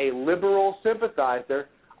are a liberal sympathizer,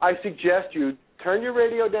 I suggest you turn your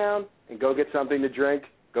radio down and go get something to drink,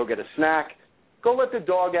 go get a snack, go let the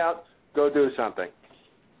dog out, go do something.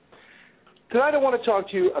 Tonight I want to talk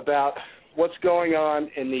to you about what's going on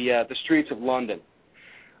in the streets of London.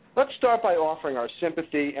 Let's start by offering our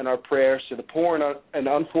sympathy and our prayers to the poor and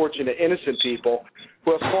unfortunate innocent people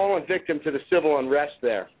who have fallen victim to the civil unrest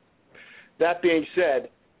there. That being said,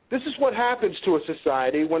 this is what happens to a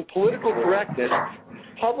society when political correctness,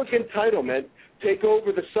 public entitlement take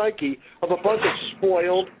over the psyche of a bunch of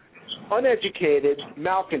spoiled, uneducated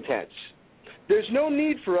malcontents. There's no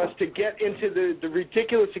need for us to get into the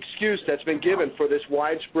ridiculous excuse that's been given for this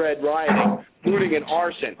widespread rioting, looting, and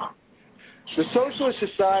arson. The socialist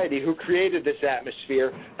society who created this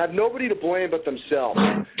atmosphere have nobody to blame but themselves.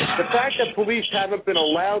 The fact that police haven't been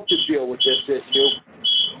allowed to deal with this issue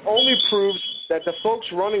only proves that the folks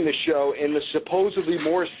running the show in the supposedly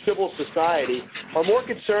more civil society are more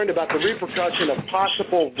concerned about the repercussion of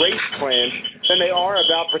possible race plans than they are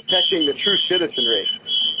about protecting the true citizenry.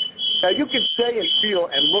 Now, you can say and feel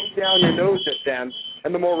and look down your nose at them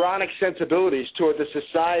and the moronic sensibilities toward the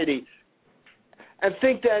society and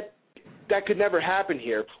think that that could never happen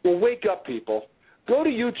here. Well, wake up, people. Go to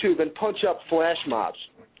YouTube and punch up flash mobs.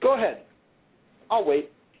 Go ahead. I'll wait.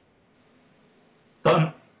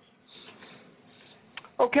 Done.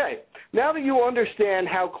 Okay. Now that you understand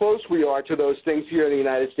how close we are to those things here in the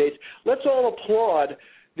United States, let's all applaud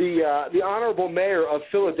the honorable mayor of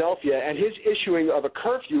Philadelphia and his issuing of a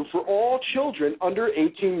curfew for all children under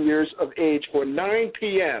 18 years of age for 9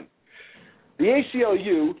 p.m. The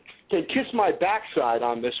ACLU can kiss my backside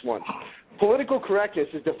on this one. Political correctness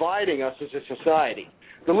is dividing us as a society.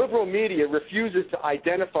 The liberal media refuses to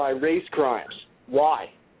identify race crimes. Why?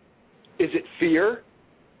 Is it fear?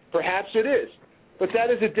 Perhaps it is. But that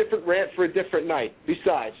is a different rant for a different night.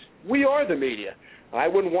 Besides, we are the media. I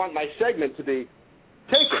wouldn't want my segment to be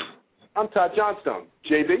taken. I'm Todd Johnstone.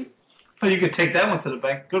 JB? Oh, you could take that one to the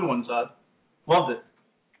bank. Good one, Todd. Loved it.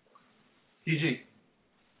 TG.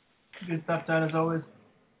 Good stuff, Todd, as always.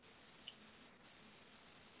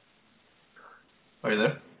 Are you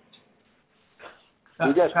there?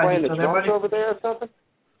 You guys playing the drums over there or something?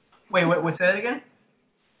 Wait, what's that again?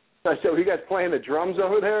 I said, were you guys playing the drums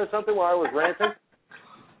over there or something while I was ranting?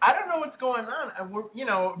 I don't know what's going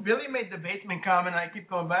on. Billy made the basement comment, and I keep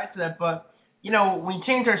going back to that, but, we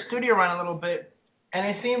changed our studio around a little bit, and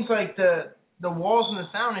it seems like the walls and the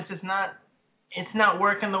sound, it's not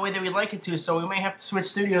working the way that we'd like it to, so we may have to switch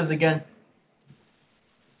studios again.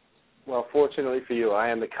 Well, fortunately for you, I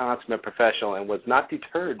am the consummate professional and was not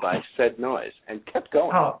deterred by said noise and kept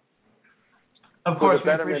going. Oh, of course,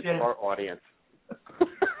 for the we betterment appreciate of it. our audience.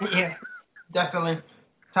 Yeah, definitely.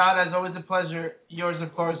 Todd, as always, a pleasure. Yours,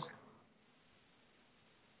 of course.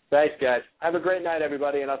 Thanks, guys. Have a great night,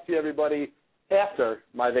 everybody, and I'll see everybody after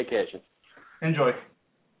my vacation. Enjoy.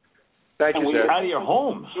 Thank you, when sir. you're out of your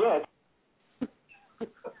homes.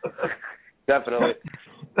 Definitely.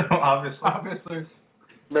 Obviously.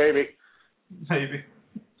 Maybe.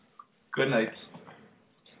 Good night.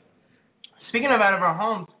 Speaking of out of our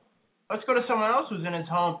homes, let's go to someone else who's in his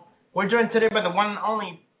home. We're joined today by the one and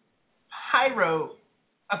only Pyro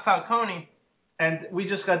of Falcone. And we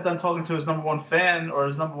just got done talking to his number one fan, or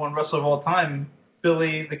his number one wrestler of all time,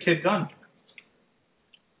 Billy the Kid Gunn.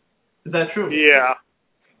 Is that true? Yeah.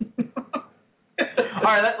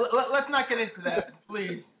 All right, let's not get into that,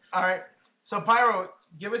 please. All right. So, Pyro,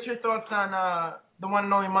 give us your thoughts on the one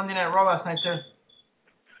and only Monday Night Raw last night, sir.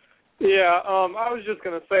 Yeah, I was just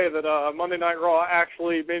going to say that Monday Night Raw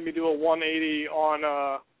actually made me do a 180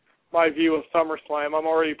 on my view of SummerSlam. I'm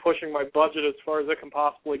already pushing my budget as far as it can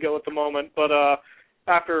possibly go at the moment, but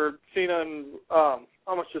after Cena and I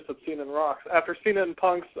almost just said Cena and Rocks. After Cena and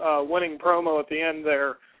Punk's winning promo at the end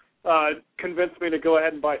there, convinced me to go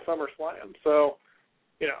ahead and buy SummerSlam. So,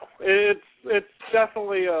 it's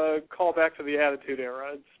definitely a callback to the Attitude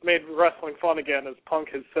Era. It's made wrestling fun again, as Punk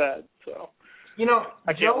has said. So,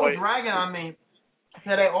 Joe was ragging on me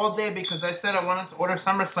today all day because I said I wanted to order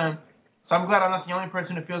SummerSlam. So I'm glad I'm not the only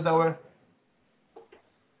person who feels that way.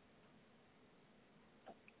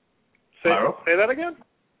 Say that again?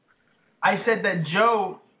 I said that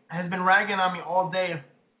Joe has been ragging on me all day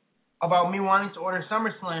about me wanting to order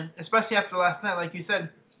SummerSlam, especially after last night, like you said.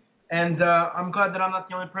 And I'm glad that I'm not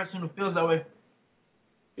the only person who feels that way.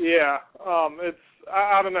 Yeah,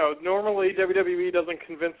 I don't know. Normally, WWE doesn't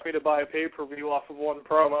convince me to buy a pay-per-view off of one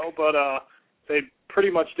promo, but they pretty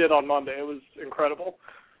much did on Monday. It was incredible.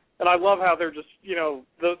 And I love how they're just,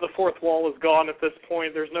 the fourth wall is gone at this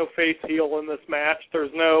point. There's no face heel in this match.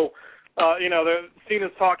 There's no,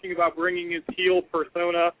 Cena's talking about bringing his heel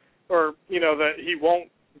persona, or, that he won't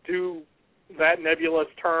do that nebulous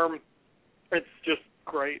term. It's just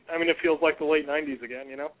great. I mean, it feels like the late 90s again,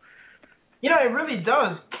 It really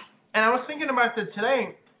does. And I was thinking about it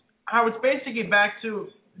today, how it's basically back to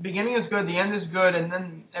the beginning is good, the end is good, and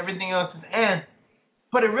then everything else is end.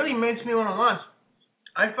 But it really makes me want to watch.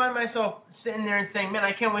 I find myself sitting there and saying, man,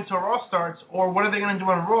 I can't wait till Raw starts, or what are they going to do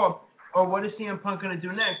on Raw, or what is CM Punk going to do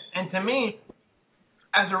next? And to me,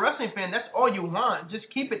 as a wrestling fan, that's all you want. Just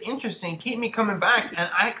keep it interesting. Keep me coming back. And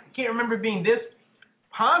I can't remember being this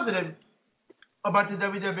positive about the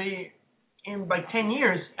WWE in like 10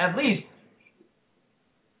 years, at least.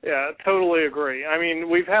 Yeah, totally agree. I mean,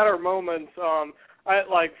 we've had our moments.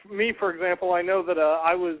 Like me, for example, I know that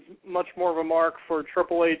I was much more of a mark for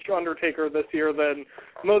Triple H Undertaker this year than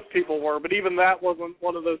most people were, but even that wasn't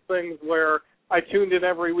one of those things where I tuned in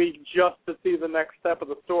every week just to see the next step of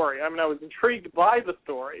the story. I mean, I was intrigued by the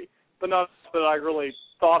story, but not that I really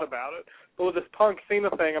thought about it. But with this Punk Cena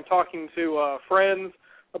thing, I'm talking to friends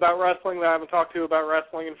about wrestling that I haven't talked to about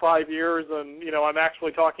wrestling in 5 years, and, I'm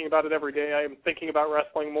actually talking about it every day. I am thinking about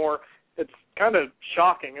wrestling more. It's kind of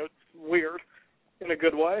shocking. It's weird in a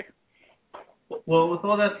good way. Well, with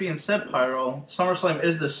all that being said, Pyro, SummerSlam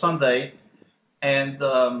is this Sunday, and,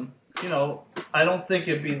 I don't think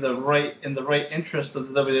it'd be in the right interest of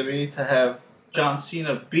the WWE to have John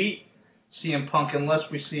Cena beat CM Punk unless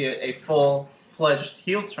we see a full-fledged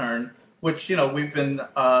heel turn, which we've been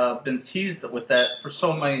teased with that for so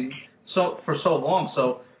long.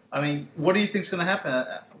 So I mean, what do you think's going to happen?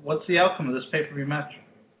 What's the outcome of this pay-per-view match?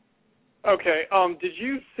 Okay. Did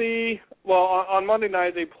you see? Well, on Monday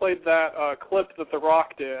night they played that clip that The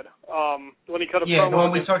Rock did when he cut a promo. Yeah, the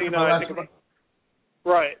one we talked about last week.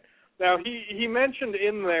 Right. Now he mentioned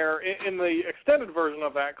in there in the extended version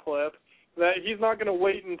of that clip that he's not going to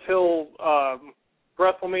wait until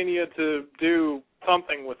WrestleMania to do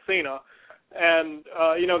something with Cena. And,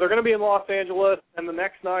 they're going to be in Los Angeles, and the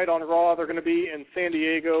next night on Raw they're going to be in San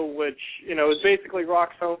Diego, which, is basically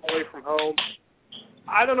Rock's home away from home.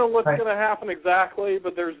 I don't know what's going to happen exactly,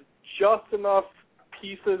 but there's just enough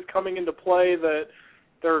pieces coming into play that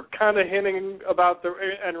They're kind of hinting about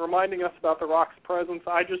and reminding us about The Rock's presence.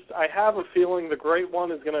 I have a feeling the Great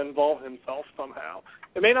One is going to involve himself somehow.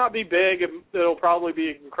 It may not be big. It'll probably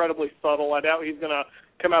be incredibly subtle. I doubt he's going to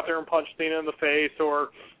come out there and punch Cena in the face or,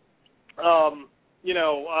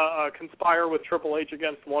 conspire with Triple H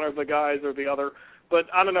against one of the guys or the other. But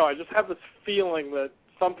I don't know. I just have this feeling that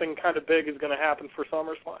something kind of big is going to happen for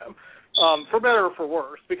SummerSlam, for better or for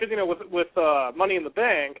worse. Because, with Money in the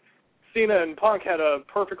Bank, Cena and Punk had a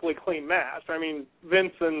perfectly clean match. I mean,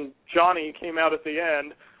 Vince and Johnny came out at the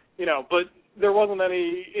end, but there wasn't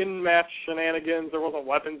any in-match shenanigans. There wasn't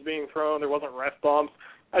weapons being thrown. There wasn't ref bumps.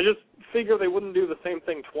 I just figure they wouldn't do the same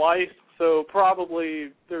thing twice, so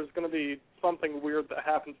probably there's going to be something weird that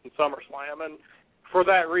happens in SummerSlam, and for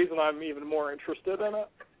that reason I'm even more interested in it.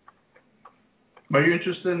 Are you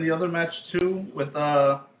interested in the other match, too, with,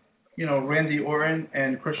 Randy Orton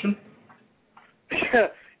and Christian?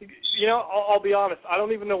 I'll be honest. I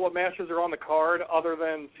don't even know what matches are on the card other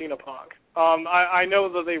than Cena Punk. I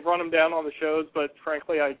know that they've run them down on the shows, but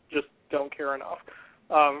frankly, I just don't care enough.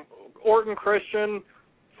 Orton Christian,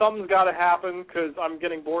 something's got to happen because I'm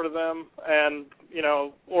getting bored of them, and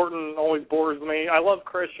Orton always bores me. I love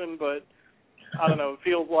Christian, but I don't know. It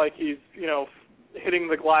feels like he's hitting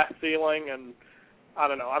the glass ceiling, and I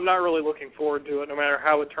don't know. I'm not really looking forward to it, no matter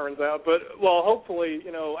how it turns out. But hopefully,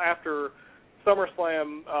 after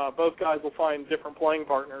SummerSlam, both guys will find different playing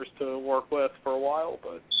partners to work with for a while.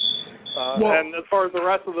 But and as far as the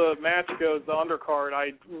rest of the match goes, the undercard,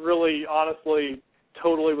 I really, honestly,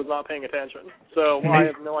 totally was not paying attention. So I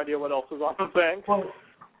have no idea what else is on the thing. Well,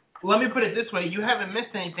 let me put it this way. You haven't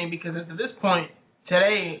missed anything because at this point,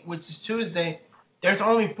 today, which is Tuesday, there's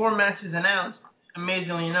only 4 matches announced,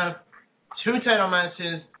 amazingly enough. 2 title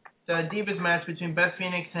matches, the Divas match between Beth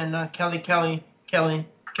Phoenix and Kelly.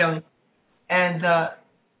 And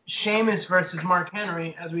Sheamus versus Mark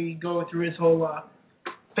Henry as we go through his whole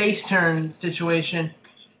face turn situation.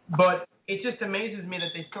 But it just amazes me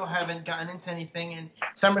that they still haven't gotten into anything. And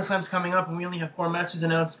SummerSlam's coming up, and we only have 4 matches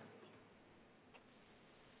announced.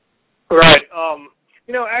 Right.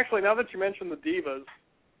 Actually, now that you mentioned the Divas,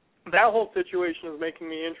 that whole situation is making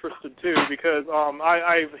me interested, too, because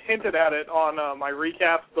I've hinted at it on my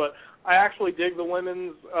recaps, but I actually dig the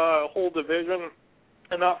women's whole division,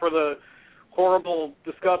 and not for the horrible,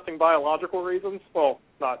 disgusting biological reasons. Well,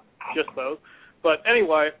 not just those. But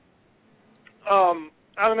anyway, I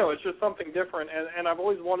don't know. It's just something different, and I've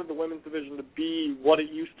always wanted the women's division to be what it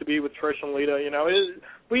used to be with Trish and Lita.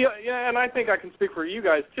 And I think I can speak for you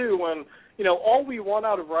guys too. When all we want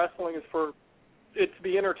out of wrestling is for it to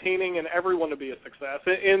be entertaining and everyone to be a success.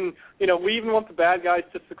 We even want the bad guys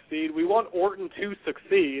to succeed. We want Orton to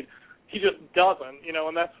succeed. He just doesn't,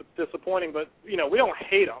 and that's disappointing. But we don't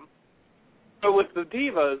hate him. But with the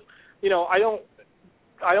Divas, I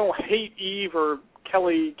don't hate Eve or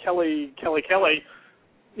Kelly,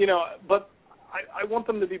 but I want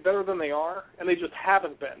them to be better than they are, and they just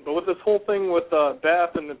haven't been. But with this whole thing with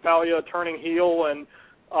Beth and Natalya turning heel and,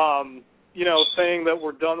 saying that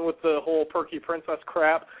we're done with the whole Perky Princess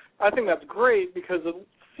crap, I think that's great because it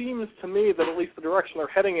seems to me that at least the direction they're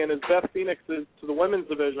heading in is Beth Phoenix is to the women's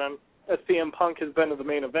division as CM Punk has been to the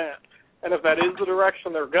main event. And if that is the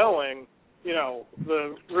direction they're going,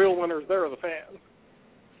 the real winners there are the fans.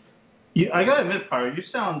 I got to admit, Pyro, you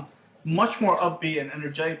sound much more upbeat and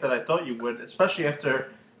energetic than I thought you would, especially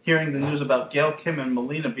after hearing the news about Gail Kim and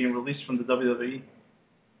Melina being released from the WWE.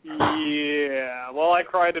 Yeah, well, I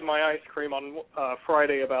cried in my ice cream on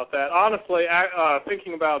Friday about that. Honestly,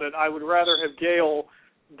 thinking about it, I would rather have Gail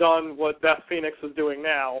done what Beth Phoenix is doing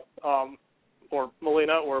now, or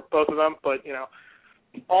Melina, or both of them, but,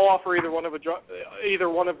 I'll offer either one of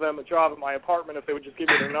them a job at my apartment if they would just give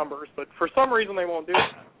me their numbers. But for some reason, they won't do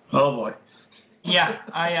that. Oh boy. Yeah,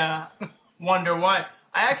 I wonder why.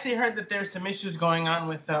 I actually heard that there's some issues going on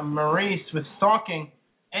with Maurice with stalking.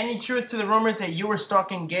 Any truth to the rumors that you were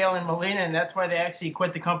stalking Gail and Melina, and that's why they actually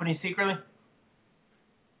quit the company secretly?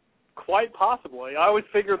 Quite possibly. I always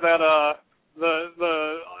figured that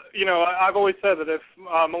I've always said that if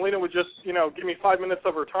Melina would just give me 5 minutes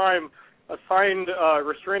of her time, a signed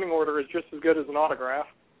restraining order is just as good as an autograph.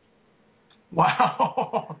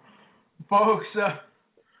 Wow. Folks. Yeah.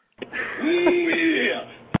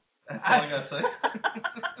 That's all I got to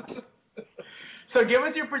say. So give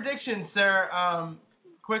us your predictions, sir,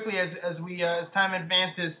 quickly as time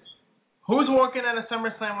advances. Who's walking out of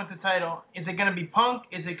SummerSlam with the title? Is it going to be Punk?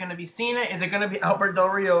 Is it going to be Cena? Is it going to be Albert Del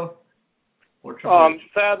Rio?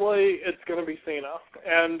 Sadly, it's going to be Cena.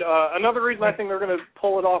 And another reason I think they're going to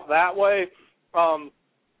pull it off that way,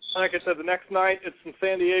 like I said, the next night it's in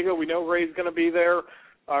San Diego. We know Ray's going to be there.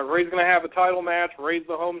 Ray's going to have a title match. Ray's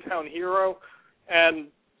the hometown hero. And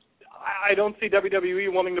I don't see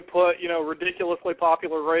WWE wanting to put, ridiculously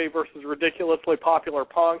popular Ray versus ridiculously popular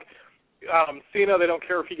Punk. Cena, they don't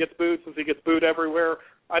care if he gets booed since he gets booed everywhere.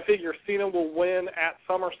 I figure Cena will win at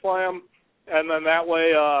SummerSlam, and then that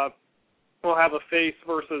way we'll have a face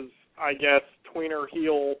versus, I guess, tweener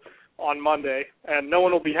heel on Monday. And no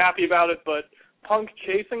one will be happy about it, but Punk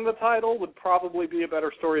chasing the title would probably be a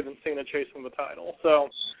better story than Cena chasing the title. So,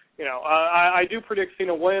 I do predict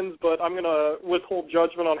Cena wins, but I'm going to withhold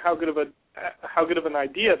judgment on how good of an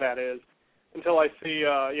idea that is until I see,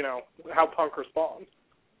 how Punk responds.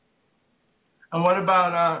 And what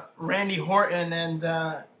about Randy Orton and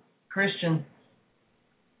Christian?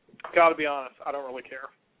 Got to be honest, I don't really care.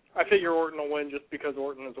 I figure Orton will win just because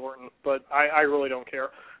Orton is Orton, but I really don't care.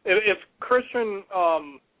 If Christian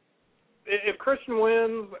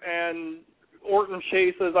wins and Orton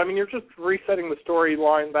chases, I mean, you're just resetting the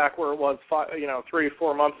storyline back where it was 3 or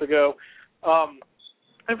 4 months ago.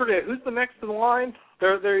 I forget who's the next in line.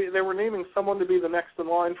 They were naming someone to be the next in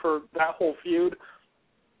line for that whole feud.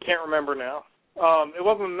 Can't remember now. It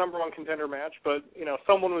wasn't a number one contender match, but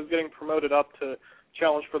someone was getting promoted up to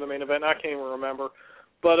challenge for the main event. I can't even remember.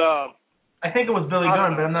 But I think it was Billy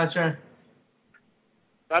Gunn, but I'm not sure.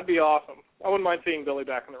 That'd be awesome. I wouldn't mind seeing Billy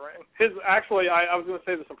back in the ring. I was going to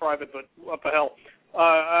say this in private, but what the hell?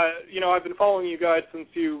 I've been following you guys since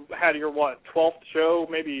you had your 12th show,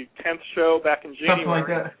 maybe 10th show back in January.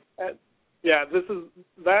 Something like that. Yeah,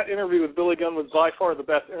 that interview with Billy Gunn was by far the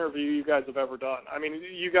best interview you guys have ever done. I mean,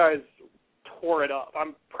 you guys tore it up.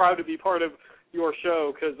 I'm proud to be part of your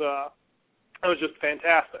show because it was just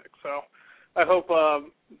fantastic. So I hope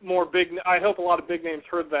I hope a lot of big names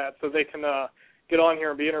heard that so they can get on here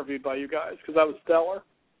and be interviewed by you guys because that was stellar.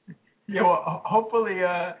 Yeah, well, hopefully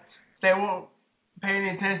they won't pay any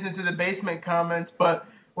attention to the basement comments, but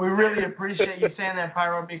we really appreciate you saying that,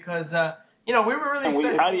 Pyro, because we were really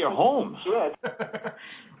excited. Out of your home.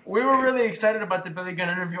 We were really excited about the Billy Gunn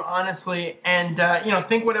interview, honestly, and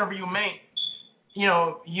think whatever you may.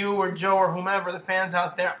 You or Joe or whomever, the fans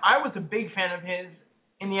out there, I was a big fan of his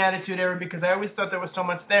in the Attitude Era because I always thought there was so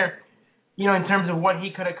much there, in terms of what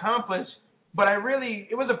he could accomplish. But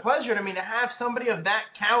it was a pleasure to me to have somebody of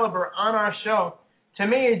that caliber on our show. To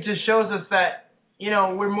me, it just shows us that,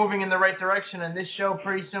 we're moving in the right direction. And this show,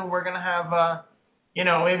 pretty soon, we're going to have,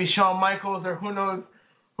 maybe Shawn Michaels or who knows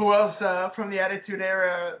who else from the Attitude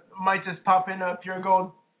Era might just pop in Pure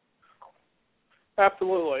Gold.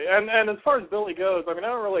 Absolutely. And as far as Billy goes, I mean, I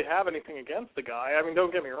don't really have anything against the guy. I mean,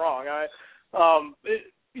 don't get me wrong.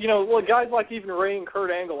 Guys like even Ray and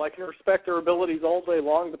Kurt Angle, I can respect their abilities all day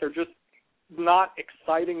long, but they're just not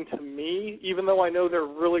exciting to me, even though I know they're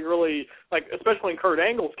really, really, especially in Kurt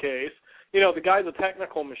Angle's case, the guy's a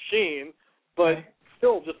technical machine, but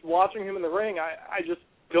still, just watching him in the ring, I just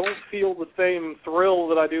don't feel the same thrill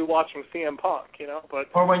that I do watching CM Punk, But,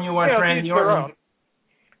 or when you watch Randy Orton.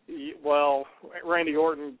 Well, Randy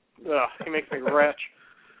Orton, he makes me wretch.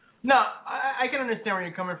 No, I can understand where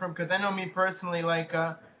you're coming from because I know me personally,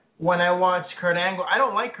 when I watch Kurt Angle, I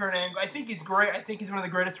don't like Kurt Angle. I think he's great. I think he's one of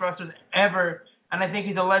the greatest wrestlers ever, and I think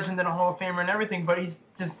he's a legend and a Hall of Famer and everything, but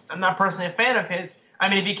I'm not personally a fan of his. I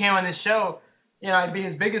mean, if he came on this show, I'd be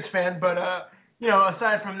his biggest fan, but,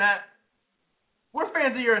 aside from that, we're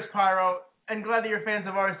fans of yours, Pyro, and glad that you're fans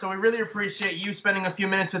of ours, so we really appreciate you spending a few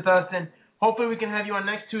minutes with us, and hopefully we can have you on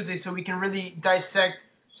next Tuesday so we can really dissect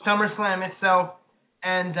SummerSlam itself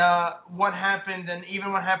and what happened and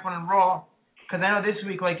even what happened on Raw. Because I know this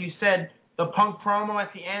week, like you said, the Punk promo at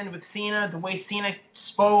the end with Cena, the way Cena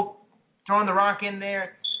spoke, throwing The Rock in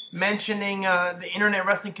there, mentioning the internet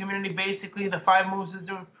wrestling community, basically, the 5 moves to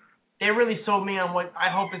do, they really sold me on what I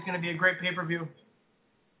hope is going to be a great pay-per-view.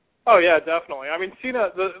 Oh, yeah, definitely. I mean, Cena,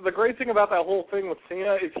 the great thing about that whole thing with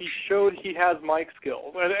Cena is he showed he has mic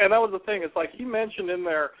skills. And that was the thing. It's like he mentioned in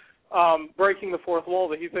there, breaking the fourth wall,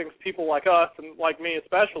 that he thinks people like us, and like me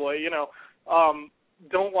especially,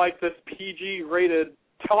 don't like this PG-rated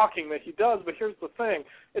talking that he does. But here's the thing.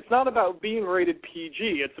 It's not about being rated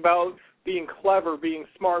PG. It's about being clever, being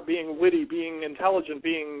smart, being witty, being intelligent,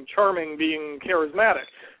 being charming, being charismatic.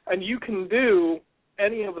 And you can do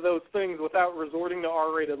any of those things without resorting to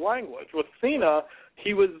R-rated language. With Cena,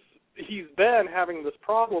 he's been having this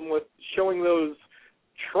problem with showing those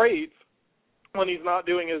traits when he's not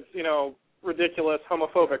doing his, ridiculous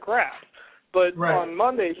homophobic rap. But on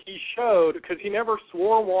Monday, he showed, because he never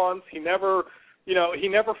swore once, he never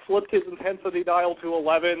flipped his intensity dial to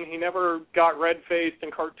 11, he never got red-faced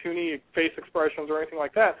and cartoony face expressions or anything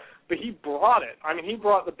like that, but he brought it. I mean, he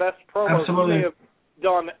brought the best promo he may have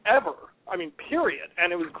done ever. I mean, period.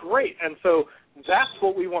 And it was great. And so that's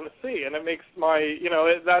what we want to see, and it makes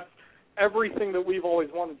that's everything that we've always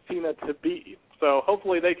wanted Cena to be. So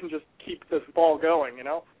hopefully they can just keep this ball going,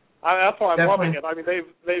 that's why I'm loving it. I mean,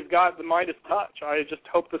 they've got the Midas touch. I just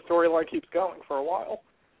hope the storyline keeps going for a while.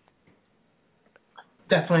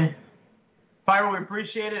 Definitely. Pyro, we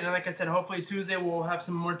appreciate it, and like I said, hopefully Tuesday we'll have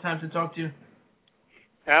some more time to talk to you.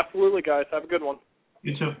 Absolutely, guys. Have a good one.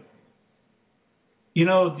 You too.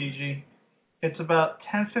 DG, it's about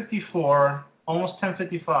 10:54, almost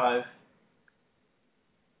 10:55,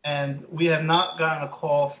 and we have not gotten a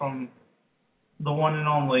call from the one and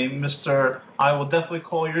only Mr. I will definitely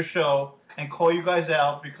call your show and call you guys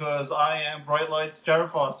out because I am Bright Lights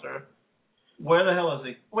Jarrett Foster. Where the hell is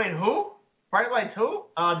he? Wait, who? Bright Lights who?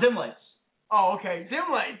 Dim Lights. Oh, okay.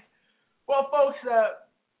 Dim Lights. Well, folks,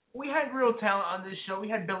 we had real talent on this show. We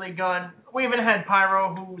had Billy Gunn. We even had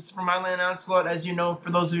Pyro, who's from Island Onslaught, as you know,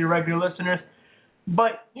 for those of you regular listeners.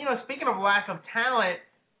 But, speaking of lack of talent,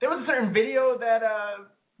 there was a certain video that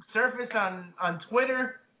surfaced on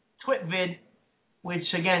Twitter, TwitVid, which,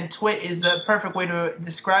 again, Twit is the perfect way to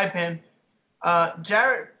describe him.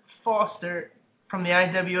 Jarrett Foster from the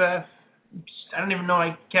IWF, I don't even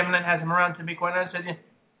know, Kevin Knight has him around, to be quite honest with you.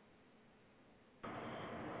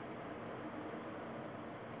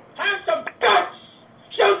 Have some guts!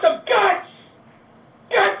 Show some guts!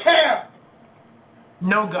 Gut camp!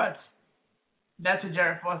 No guts. That's what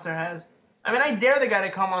Jarrett Foster has. I mean, I dare the guy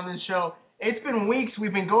to come on this show. It's been weeks.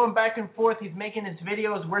 We've been going back and forth. He's making his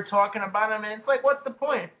videos. We're talking about him. And it's like, what's the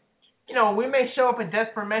point? We may show up at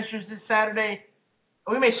Desperate Measures this Saturday.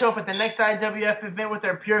 We may show up at the next IWF event with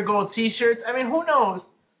our Pure Gold T-shirts. I mean, who knows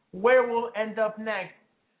where we'll end up next.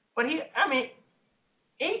 But he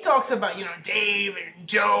talks about, Dave and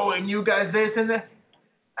Joe and you guys this and this.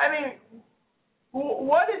 I mean,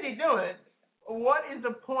 what is he doing? What is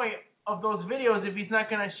the point of those videos if he's not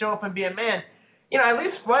going to show up and be a man? At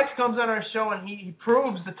least Flex comes on our show and he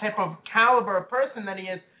proves the type of caliber of person that he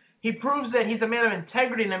is. He proves that he's a man of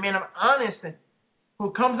integrity and a man of honesty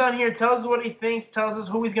who comes on here, tells us what he thinks, tells us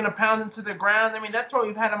who he's going to pound into the ground. I mean, that's why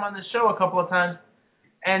we've had him on the show a couple of times.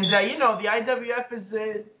 And, the IWF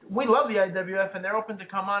is, we love the IWF, and they're open to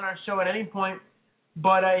come on our show at any point.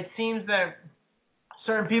 But it seems that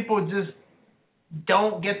certain people just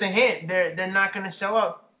don't get the hint. They're not going to show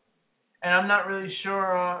up. And I'm not really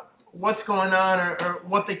sure what's going on or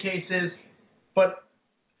what the case is. But,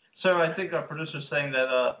 sir, I think our producer's saying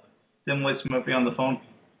that Dim Lights might be on the phone.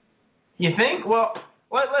 You think? Well,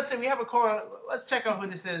 let's see. We have a caller. Let's check out who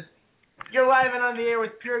this is. You're live and on the air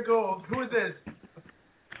with Pure Gold. Who is this?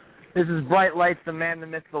 This is Bright Lights, the man, the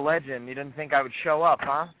myth, the legend. You didn't think I would show up,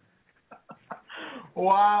 huh?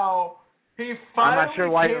 Wow. He finally I'm not sure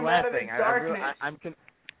why came you're out of laughing. the darkness.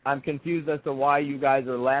 I'm confused as to why you guys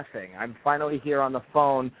are laughing. I'm finally here on the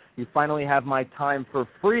phone. You finally have my time for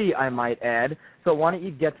free, I might add. So why don't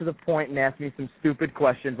you get to the point and ask me some stupid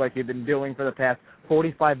questions like you've been doing for the past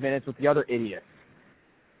 45 minutes with the other idiots?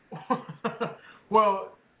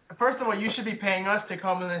 Well, first of all, you should be paying us to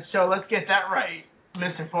come on this show. Let's get that right,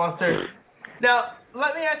 Mr. Foster. Now,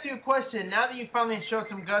 let me ask you a question. Now that you finally showed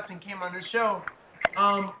some guts and came on the show,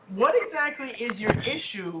 what exactly is your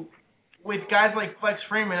issue with guys like Flex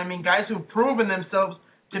Freeman? I mean, guys who've proven themselves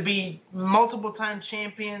to be multiple-time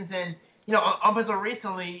champions and, up until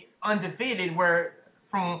recently undefeated, where,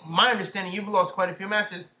 from my understanding, you've lost quite a few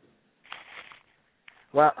matches.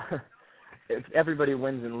 Well, if everybody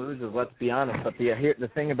wins and loses, let's be honest. But the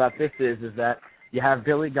thing about this is that you have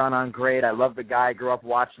Billy Gunn on, great. I love the guy. I grew up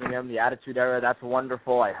watching him. The Attitude Era, that's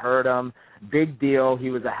wonderful. I heard him. Big deal. He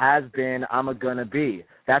was a has-been. I'm a gonna be.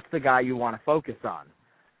 That's the guy you want to focus on.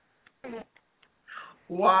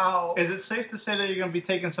 Wow. Is it safe to say that you're going to be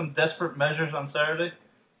taking some desperate measures on Saturday?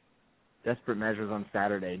 Desperate measures on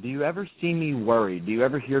Saturday. Do you ever see me worried? Do you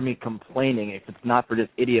ever hear me complaining if it's not for just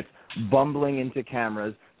idiots bumbling into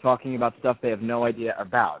cameras talking about stuff they have no idea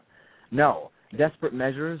about? No. Desperate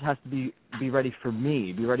measures has to be ready for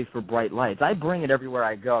me, be ready for Bright Lights. I bring it everywhere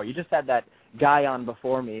I go. You just had that guy on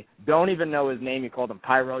before me. Don't even know his name. You called him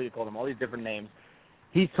Pyro. You called him all these different names.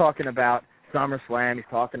 He's talking about SummerSlam. He's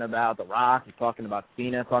talking about The Rock. He's talking about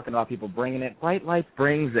Cena, talking about people bringing it. Bright Lights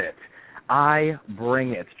brings it. I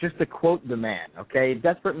bring it. Just to quote the man, okay?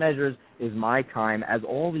 Desperate Measures is my time, as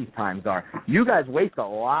all these times are. You guys waste a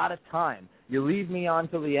lot of time. You leave me on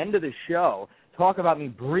till the end of the show, talk about me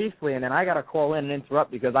briefly, and then I got to call in and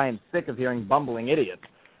interrupt because I am sick of hearing bumbling idiots.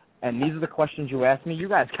 And these are the questions you ask me. You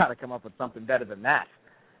guys got to come up with something better than that.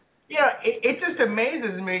 Yeah, it just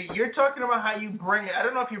amazes me. You're talking about how you bring it. I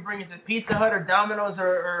don't know if you bring it to Pizza Hut or Domino's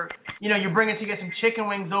or you bring it to get some chicken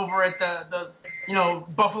wings over at the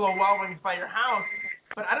Buffalo Wild Wings by your house.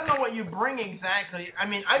 but I don't know what you bring exactly. I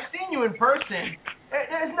mean, I've seen you in person.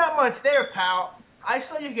 There's not much there, pal. I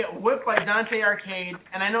saw you get whipped by Dante Arcade,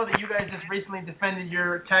 and I know that you guys just recently defended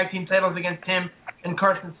your tag team titles against him and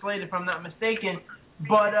Carson Slade, if I'm not mistaken.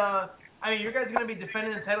 But, I mean, you guys are going to be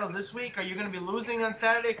defending the titles this week? Are you going to be losing on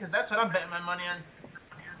Saturday? Because that's what I'm betting my money on.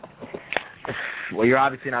 Well, you're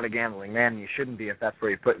obviously not a gambling man, and you shouldn't be if that's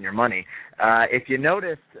where you're putting your money. If you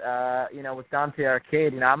notice, with Dante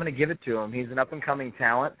Arcade, I'm going to give it to him. He's an up-and-coming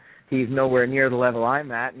talent. He's nowhere near the level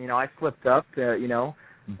I'm at. And, I slipped up,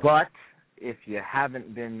 but if you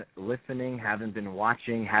haven't been listening, haven't been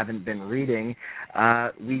watching, haven't been reading,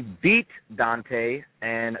 we beat Dante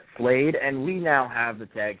and Slade, and we now have the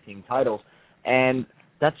tag team titles. And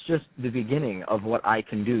that's just the beginning of what I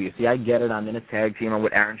can do. You see, I get it. I'm in a tag team. I'm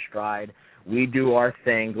with Aaron Stride. We do our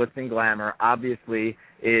thing. Glitz and Glamour, obviously,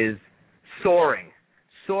 is soaring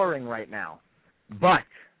right now. But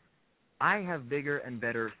I have bigger and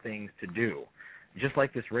better things to do. Just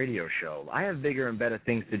like this radio show. I have bigger and better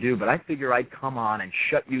things to do, but I figure I'd come on and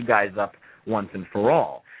shut you guys up once and for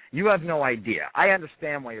all. You have no idea. I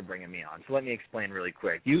understand why you're bringing me on, so let me explain really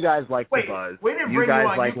quick. You guys like the buzz. Wait, we didn't bring you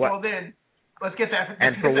on. Like you called in. Let's get that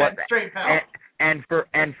straight, pal.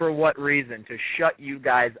 And for what reason? To shut you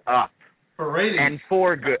guys up. For ratings.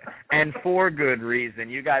 And for good reason.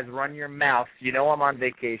 You guys run your mouths. You know I'm on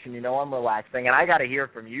vacation. You know I'm relaxing. And I got to hear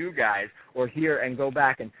from you guys or hear and go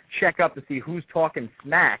back and check up to see who's talking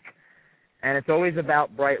smack. And it's always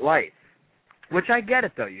about bright lights, which I get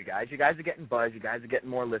it, though, you guys. You guys are getting buzz. You guys are getting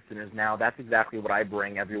more listeners now. That's exactly what I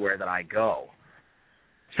bring everywhere that I go.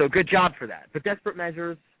 So good job for that. But Desperate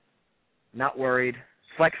Measures, not worried.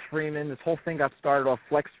 Flex Freeman, this whole thing got started off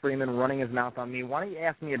Flex Freeman running his mouth on me. Why don't you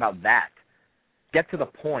ask me about that? Get to the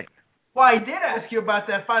point. Well, I did ask you about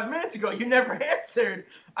that 5 minutes ago. You never answered.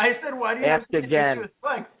 I said, why do you ask have to again? With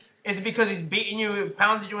Flex? Is it because he's beaten you,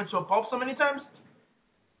 pounded you into a pulp so many times?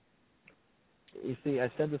 You see,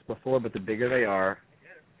 I said this before, but the bigger they are,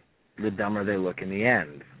 the dumber they look in the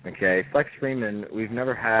end. Okay? Flex Freeman, we've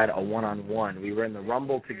never had a one-on-one. We were in the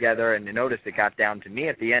Rumble together, and you notice it got down to me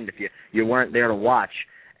at the end if you weren't there to watch.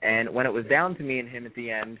 And when it was down to me and him at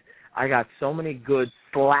the end, I got so many good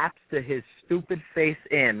slaps to his stupid face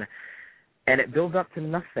and it builds up to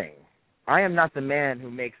nothing. I am not the man who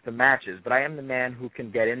makes the matches, but I am the man who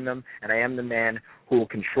can get in them, and I am the man who will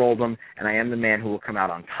control them, and I am the man who will come out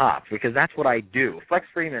on top, because that's what I do. Flex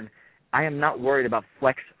Freeman, I am not worried about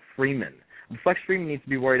Flex Freeman. Flex Freeman needs to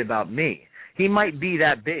be worried about me. He might be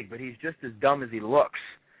that big, but he's just as dumb as he looks.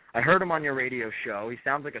 I heard him on your radio show. He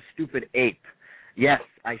sounds like a stupid ape. Yes,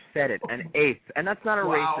 I said it, an ape. And that's not a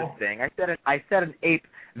racist thing. I said an ape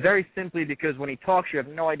very simply because when he talks, you have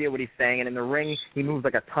no idea what he's saying, and in the ring, he moves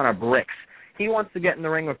like a ton of bricks. He wants to get in the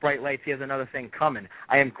ring with bright lights. He has another thing coming.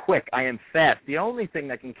 I am quick. I am fast. The only thing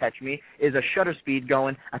that can catch me is a shutter speed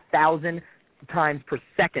going 1,000 times per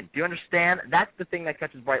second. Do you understand? That's the thing that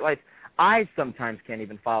catches bright lights. I sometimes can't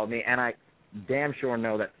even follow me, and I damn sure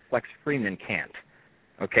know that Flex Freeman can't.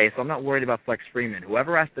 Okay, so I'm not worried about Flex Freeman.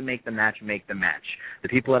 Whoever has to make the match, make the match. The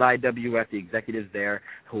people at IWF, the executives there,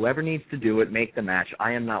 whoever needs to do it, make the match.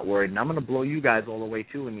 I am not worried, and I'm going to blow you guys all the way,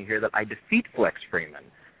 too, when you hear that I defeat Flex Freeman.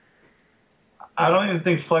 I don't even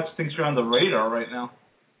think Flex thinks you're on the radar right now.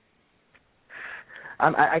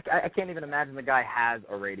 I can't even imagine the guy has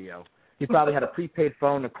a radio. He probably had a prepaid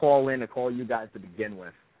phone to call you guys to begin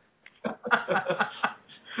with.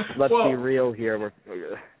 Let's be real here. Let's be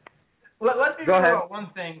real about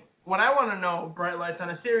one thing. What I want to know, Bright Lights,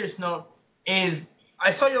 on a serious note, is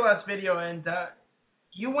I saw your last video, and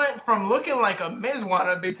you went from looking like a Miz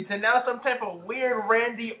wannabe to now some type of weird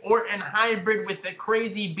Randy Orton hybrid with the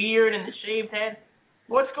crazy beard and the shaved head.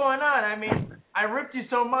 What's going on? I mean, I ripped you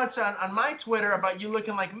so much on my Twitter about you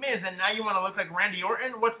looking like Miz, and now you want to look like Randy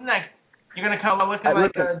Orton? What's next? You're going to come looking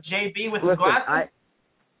like JB with his glasses?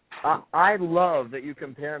 I love that you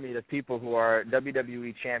compare me to people who are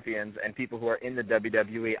WWE champions and people who are in the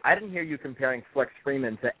WWE. I didn't hear you comparing Flex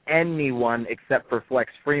Freeman to anyone except for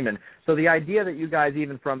Flex Freeman. So the idea that you guys,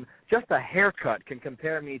 even from just a haircut, can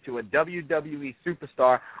compare me to a WWE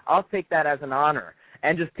superstar, I'll take that as an honor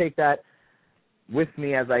and just take that with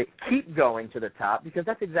me as I keep going to the top, because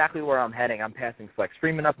that's exactly where I'm heading. I'm passing Flex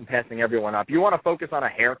Freeman up and passing everyone up. You want to focus on a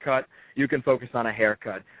haircut, you can focus on a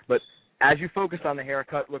haircut. But as you focus on the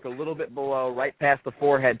haircut, look a little bit below, right past the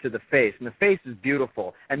forehead to the face. And the face is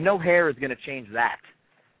beautiful, and no hair is going to change that.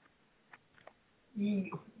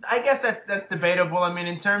 I guess that's debatable. I mean,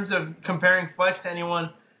 in terms of comparing Flex to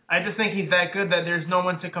anyone, I just think he's that good that there's no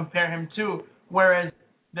one to compare him to, whereas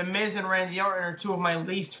The Miz and Randy Orton are two of my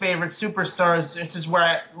least favorite superstars. This is where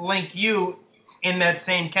I link you in that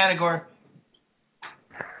same category.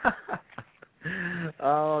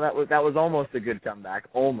 Oh, that was almost a good comeback,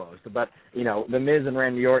 almost. But, you know, The Miz and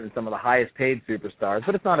Randy Orton, some of the highest paid superstars,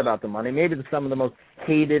 but it's not about the money. Maybe they're some of the most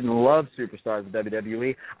hated and loved superstars of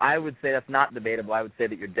WWE. I would say that's not debatable. I would say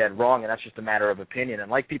that you're dead wrong, and that's just a matter of opinion.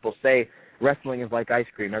 And like people say, wrestling is like ice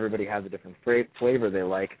cream. Everybody has a different flavor they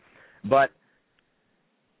like. But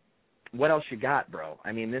what else you got, bro?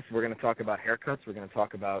 I mean, we're going to talk about haircuts. We're going to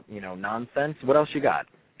talk about, you know, nonsense. What else you got?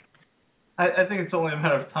 I think it's only a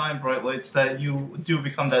matter of time, Bright Lights, that you do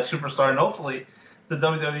become that superstar, and hopefully the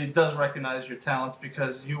WWE does recognize your talents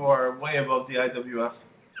because you are way above the IWF.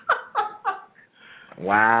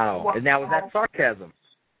 Wow. And now, was that sarcasm?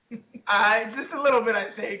 Just a little bit, I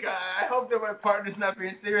think. I hope that my partner's not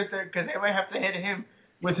being serious there because they might have to hit him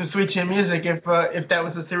with some sweet chin music if that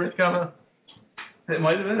was a serious comment. It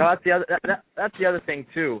might have been. No, that's the other thing,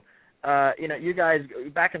 too. You know, you guys,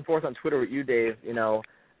 back and forth on Twitter with you, Dave, you know,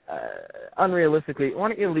 unrealistically, why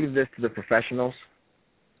don't you leave this to the professionals,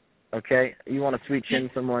 okay? You want to sweet chin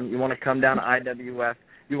someone, you want to come down to IWF,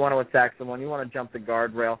 you want to attack someone, you want to jump the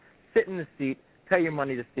guardrail, sit in the seat, pay your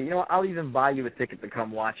money to see. You know what, I'll even buy you a ticket to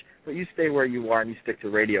come watch, but you stay where you are and you stick to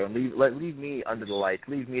radio and leave me under the lights,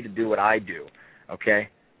 leave me to do what I do, okay?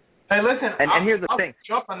 Hey, listen, and here's the thing.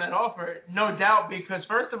 I'll jump on that offer, no doubt, because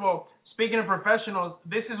first of all, speaking of professionals,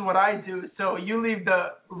 this is what I do, so you leave the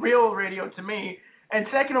real radio to me. And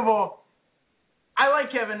second of all, I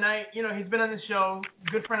like Kevin Knight. You know, he's been on the show,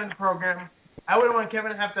 good friend of the program. I wouldn't want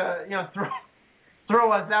Kevin to have to, you know,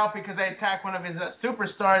 throw us out because I attacked one of his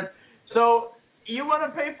superstars. So you want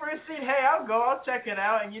to pay for a seat? Hey, I'll go. I'll check it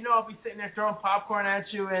out. And, you know, I'll be sitting there throwing popcorn at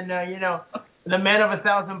you and, you know, the man of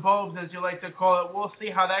 1,000 bulbs, as you like to call it. We'll see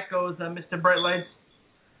how that goes, Mr. Bright Lights.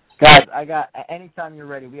 Guys, anytime you're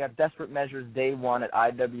ready, we have Desperate Measures Day 1 at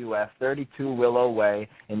IWF, 32 Willow Way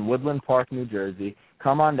in Woodland Park, New Jersey.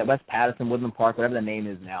 Come on, West Patterson, Woodland Park, whatever the name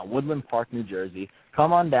is now, Woodland Park, New Jersey.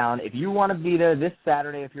 Come on down. If you want to be there this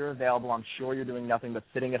Saturday, if you're available, I'm sure you're doing nothing but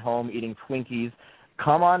sitting at home eating Twinkies.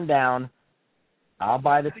 Come on down. I'll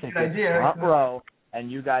buy the tickets, front row,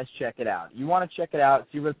 and you guys check it out. You want to check it out,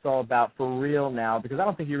 see what it's all about for real now, because I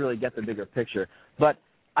don't think you really get the bigger picture. But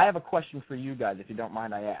I have a question for you guys, if you don't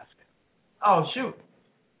mind I ask. Oh, shoot.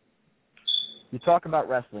 You talk about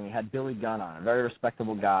wrestling. You had Billy Gunn on, a very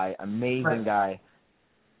respectable guy, amazing guy.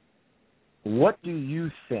 What do you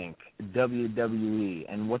think WWE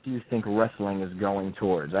and what do you think wrestling is going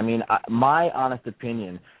towards? I mean, my honest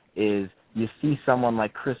opinion is you see someone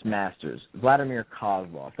like Chris Masters, Vladimir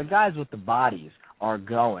Kozlov, the guys with the bodies are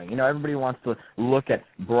going. You know, everybody wants to look at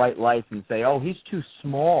Bright Lights and say, oh, he's too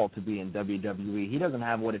small to be in WWE. He doesn't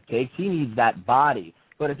have what it takes. He needs that body.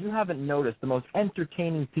 But if you haven't noticed, the most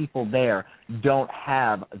entertaining people there don't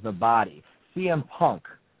have the body. CM Punk,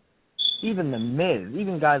 even The Miz,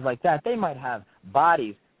 even guys like that, they might have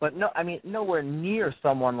bodies, but nowhere near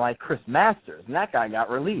someone like Chris Masters, and that guy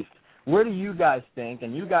got released. Where do you guys think,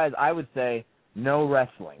 and you guys, I would say, no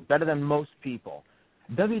wrestling, better than most people.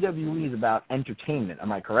 WWE is about entertainment,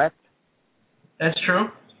 am I correct? That's true.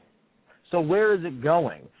 So where is it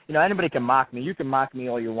going? You know, anybody can mock me. You can mock me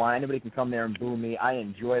all you want. Anybody can come there and boo me. I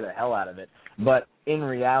enjoy the hell out of it. But in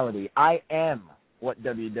reality, I am what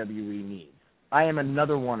WWE needs. I am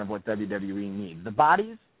another one of what WWE needs. The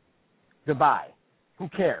bodies? Goodbye. Who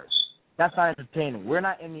cares? That's not entertaining. We're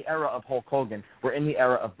not in the era of Hulk Hogan. We're in the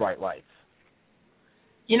era of Bright Lights.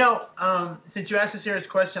 You know, since you asked a serious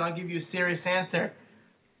question, I'll give you a serious answer.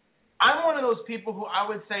 I'm one of those people who I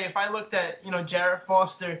would say if I looked at, you know, Jarrett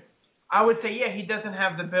Foster, I would say, yeah, he doesn't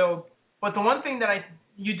have the build. But the one thing that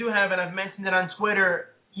you do have, and I've mentioned it on Twitter,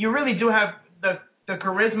 you really do have the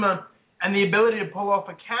charisma and the ability to pull off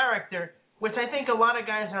a character, which I think a lot of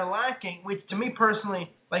guys are lacking, which to me personally,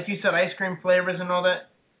 like you said, ice cream flavors and all that.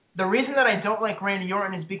 The reason that I don't like Randy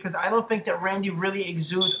Orton is because I don't think that Randy really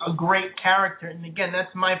exudes a great character. And again,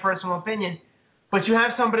 that's my personal opinion. But you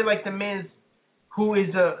have somebody like The Miz, who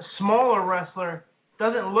is a smaller wrestler,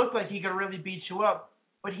 doesn't look like he could really beat you up,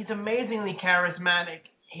 but he's amazingly charismatic.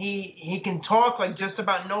 He can talk like just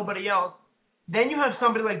about nobody else. Then you have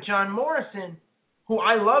somebody like John Morrison, who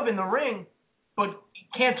I love in the ring, but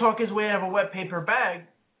can't talk his way out of a wet paper bag.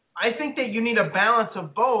 I think that you need a balance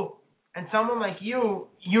of both, and someone like you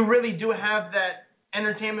really do have that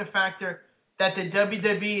entertainment factor that the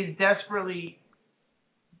WWE is desperately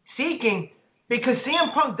seeking, because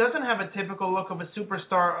CM Punk doesn't have a typical look of a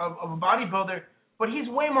superstar, of a bodybuilder, but he's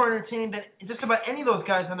way more entertaining than just about any of those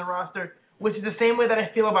guys on the roster, which is the same way that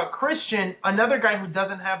I feel about Christian, another guy who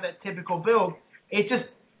doesn't have that typical build. It just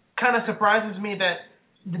kind of surprises me that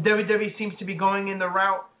the WWE seems to be going in the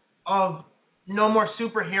route of no more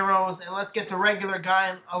superheroes, and let's get the regular guy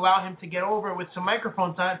and allow him to get over with some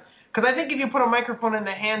microphone time. Because I think if you put a microphone in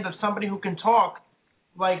the hand of somebody who can talk,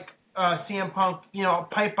 like CM Punk, a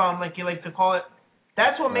pipe bomb, like you like to call it,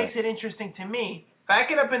 that's what makes it interesting to me.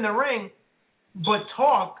 Back it up in the ring, but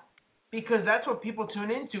talk, because that's what people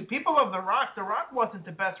tune into. People love The Rock. The Rock wasn't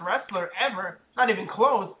the best wrestler ever, not even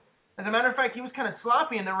close. As a matter of fact, he was kind of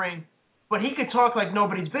sloppy in the ring, but he could talk like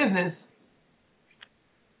nobody's business.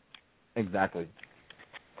 Exactly,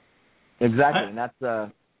 and that's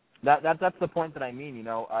the point that I mean.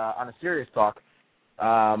 On a serious talk,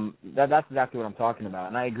 that's exactly what I'm talking about,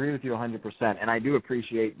 and I agree with you 100%. And I do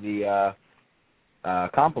appreciate the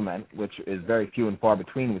compliment, which is very few and far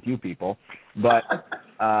between with you people. But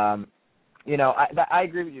I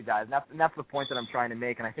agree with you guys, and that's the point that I'm trying to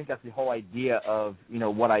make. And I think that's the whole idea of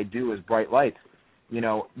what I do is Bright Lights.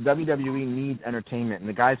 WWE needs entertainment, and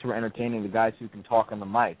the guys who are entertaining, the guys who can talk on the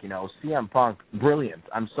mic. CM Punk, brilliant.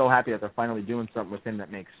 I'm so happy that they're finally doing something with him that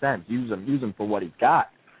makes sense. Use him for what he's got.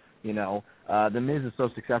 The Miz is so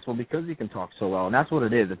successful because he can talk so well, and that's what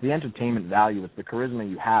it is. It's the entertainment value. It's the charisma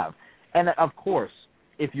you have. And, of course,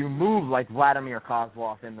 if you move like Vladimir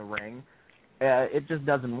Kozlov in the ring, it just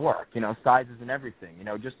doesn't work. Sizes and everything.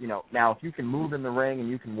 Now if you can move in the ring and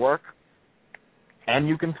you can work, and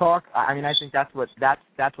you can talk, I think that's what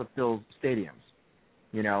fills stadiums,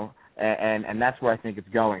 and that's where I think it's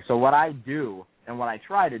going. So what I do and what I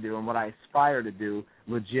try to do and what I aspire to do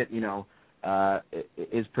legit,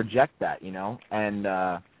 is project that,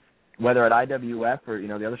 and whether at IWF or,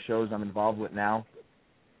 the other shows I'm involved with now,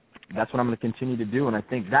 that's what I'm going to continue to do. And I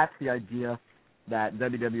think that's the idea that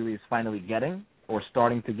WWE is finally getting or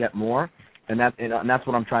starting to get more, and that's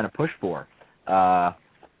what I'm trying to push for.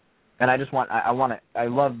 And I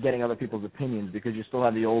love getting other people's opinions, because you still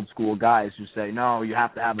have the old school guys who say, no, you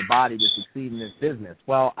have to have a body to succeed in this business.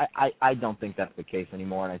 Well, I don't think that's the case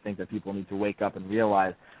anymore, and I think that people need to wake up and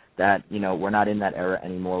realize that, we're not in that era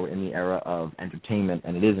anymore. We're in the era of entertainment,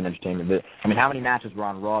 and it is an entertainment. How many matches were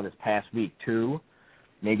on Raw this past week? 2,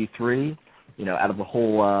 maybe 3? Out of the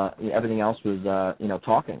whole, everything else was,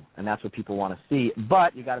 talking, and that's what people want to see.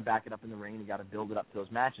 But you got to back it up in the ring, and you got to build it up to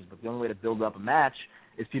those matches. But the only way to build up a match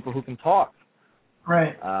is people who can talk.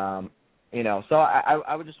 Right. So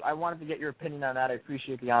I wanted to get your opinion on that. I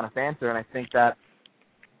appreciate the honest answer, and I think that,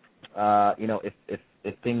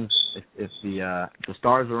 if the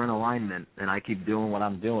stars are in alignment and I keep doing what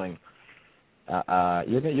I'm doing,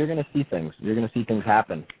 you're going to see things. You're going to see things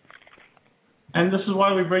happen. And this is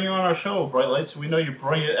why we bring you on our show, Bright Lights. We know you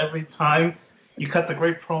bring it every time. You cut the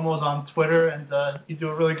great promos on Twitter, and you do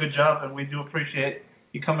a really good job, and we do appreciate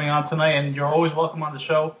you coming on tonight. And you're always welcome on the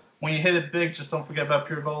show. When you hit it big, just don't forget about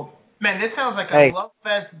Pure Gold. Man, this sounds like a love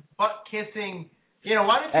fest, butt kissing.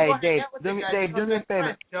 Why don't you Dave, do me a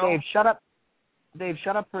favor. Dave, shut up. Dave,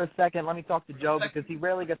 shut up for a second. Let me talk to Joe, because he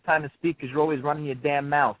rarely gets time to speak because you're always running your damn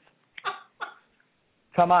mouth.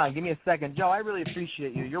 Come on, give me a second. Joe, I really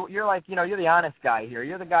appreciate you. You're like, you're the honest guy here.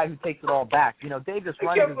 You're the guy who takes it all back. Dave just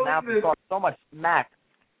runs his mouth and talks so much smack.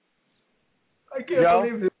 I can't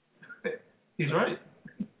believe this. He's right.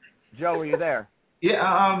 Joe, are you there? Yeah,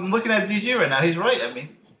 I'm looking at DG right now. He's right.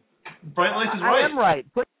 Bright Lights is right. I am right.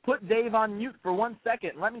 Put Dave on mute for 1 second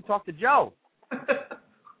and let me talk to Joe.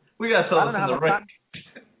 We got to tell this in the ring.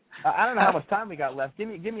 I don't know how much time we got left. Give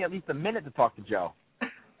me at least a minute to talk to Joe.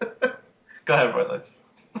 Go ahead, Bright Lights.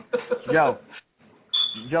 Joe,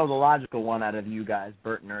 the logical one out of you guys,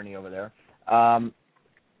 Bert and Ernie over there. I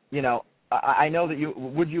know that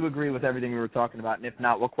would you agree with everything we were talking about? And if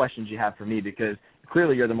not, what questions you have for me? Because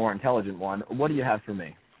clearly you're the more intelligent one. What do you have for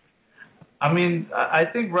me? I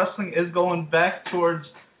think wrestling is going back towards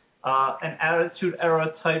an Attitude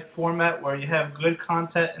Era type format where you have good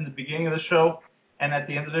content in the beginning of the show and at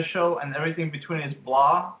the end of the show, and everything between is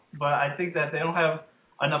blah. But I think that they don't have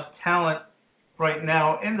enough talent right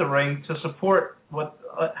now in the ring to support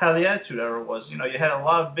how the Attitude Era was. You had a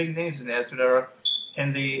lot of big names in the Attitude Era,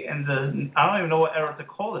 in the I don't even know what era to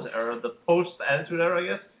call this era, the post Attitude Era, I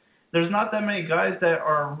guess. There's not that many guys that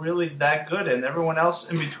are really that good, and everyone else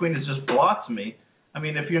in between is just blah to me.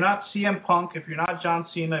 If you're not CM Punk, if you're not John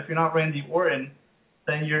Cena, if you're not Randy Orton,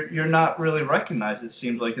 then you're not really recognized, it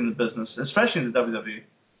seems like, in the business, especially in the WWE.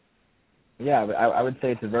 Yeah, I would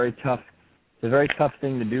say it's a very tough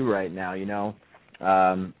thing to do right now.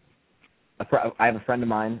 I have a friend of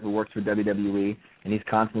mine who works for WWE, and he's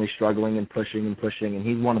constantly struggling and pushing, and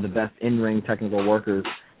he's one of the best in-ring technical workers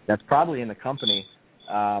that's probably in the company.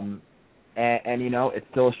 And it's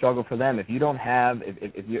still a struggle for them. If you don't have,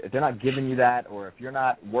 if they're not giving you that, or if you're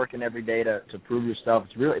not working every day to prove yourself,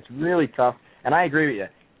 it's really tough. And I agree with you.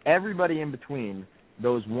 Everybody in between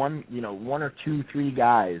those one or two, three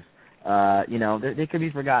guys, they could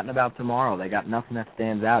be forgotten about tomorrow. They got nothing that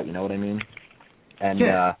stands out. You know what I mean? And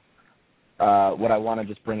what I want to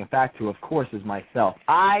just bring it back to, of course, is myself.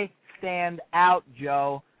 I stand out,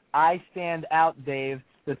 Joe. I stand out, Dave.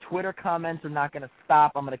 The Twitter comments are not going to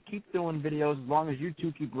stop. I'm going to keep doing videos as long as you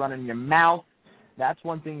two keep running your mouth. That's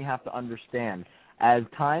one thing you have to understand. As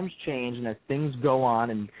times change and as things go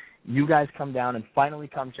on and you guys come down and finally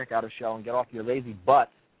come check out a show and get off your lazy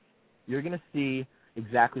butts, you're going to see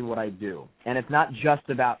exactly what I do. And it's not just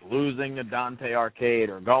about losing to Dante Arcade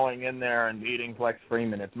or going in there and beating Flex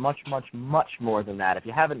Freeman. It's much, much, much more than that. If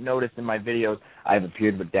you haven't noticed in my videos, I've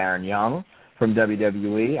appeared with Darren Young from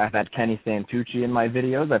WWE. I've had Kenny Santucci in my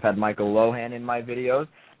videos. I've had Michael Lohan in my videos.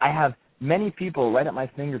 I have many people right at my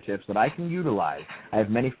fingertips that I can utilize. I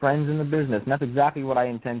have many friends in the business, and that's exactly what I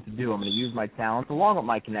intend to do. I'm going to use my talents along with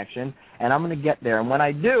my connection, and I'm going to get there. And when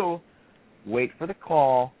I do, wait for the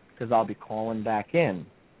call, because I'll be calling back in.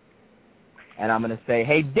 And I'm going to say,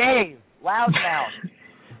 hey, Dave, Loudmouth,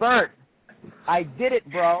 Bert, I did it,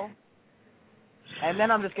 bro. And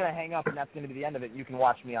then I'm just going to hang up, and that's going to be the end of it. You can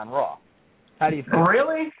watch me on Raw. How do you feel?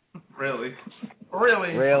 Really? Really?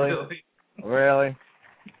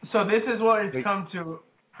 So this is what it's come to.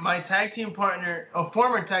 My tag team partner, a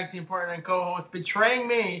former tag team partner and co-host, betraying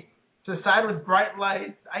me to side with Bright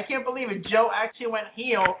Lights. I can't believe it. Joe actually went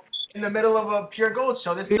heel in the middle of a Pure Gold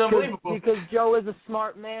show. This is unbelievable. Because Joe is a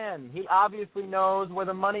smart man. He obviously knows where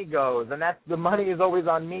the money goes, and the money is always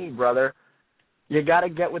on me, brother. You got to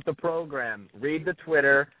get with the program. Read the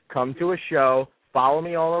Twitter, come to a show, follow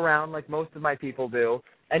me all around like most of my people do,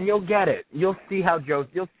 and you'll get it. You'll see how Joe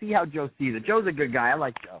sees it. Joe's a good guy. I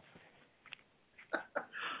like Joe.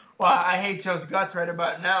 Well, I hate Joe's guts right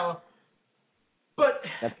about now. But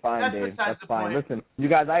that's fine, Dave. That's fine. Point. Listen, you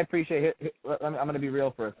guys, I appreciate it. I'm going to be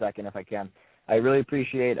real for a second if I can. I really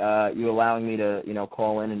appreciate you allowing me to,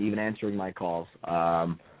 call in and even answering my calls.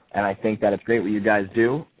 And I think that it's great what you guys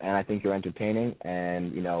do, and I think you're entertaining.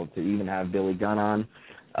 And, to even have Billy Gunn on,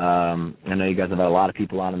 I know you guys have had a lot of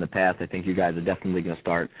people on in the past. I think you guys are definitely going to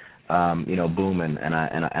start, booming. And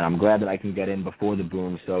I'm glad that I can get in before the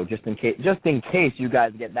boom. So just in case you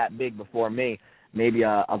guys get that big before me, maybe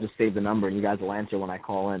I'll just save the number and you guys will answer when I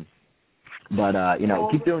call in. But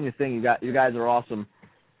keep doing your thing. You guys are awesome.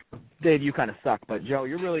 Dave, you kind of suck, but Joe,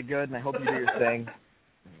 you're really good, and I hope you do your thing.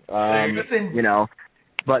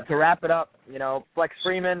 But to wrap it up, Flex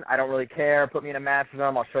Freeman, I don't really care. Put me in a match with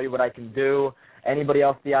him. I'll show you what I can do. Anybody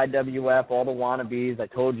else, the IWF, all the wannabes, I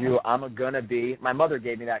told you I'm gonna be. My mother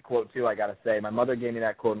gave me that quote, too, I got to say. My mother gave me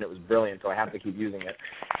that quote, and it was brilliant, so I have to keep using it.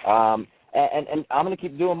 And I'm going to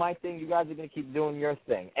keep doing my thing. You guys are going to keep doing your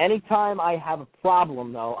thing. Anytime I have a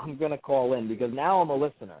problem, though, I'm going to call in because now I'm a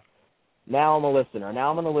listener. Now I'm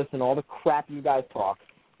going to listen to all the crap you guys talk,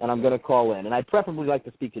 and I'm going to call in. And I'd preferably like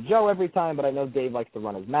to speak to Joe every time, but I know Dave likes to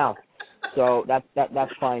run his mouth. So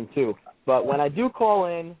that's fine, too. But when I do call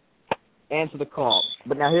in, answer the call.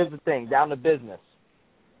 But now here's the thing, down to business.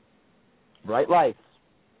 Bright Lights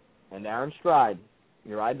and Aaron Stride,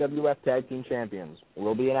 your IWF Tag Team Champions,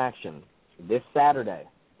 will be in action this Saturday,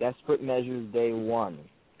 Desperate Measures Day 1,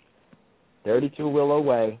 32 Willow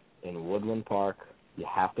Way in Woodland Park. You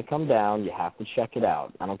have to come down. You have to check it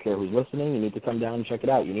out. I don't care who's listening. You need to come down and check it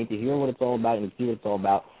out. You need to hear what it's all about. You need to see what it's all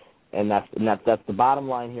about. And that's the bottom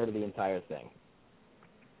line here to the entire thing.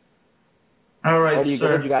 All right,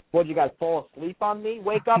 What, you guys fall asleep on me?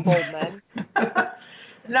 Wake up, old men.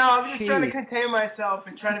 No, I'm just trying to contain myself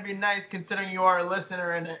and trying to be nice considering you are a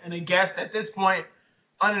listener and a guest at this point,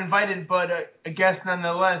 uninvited, but a guest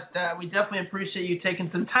nonetheless. We definitely appreciate you taking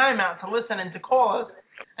some time out to listen and to call us,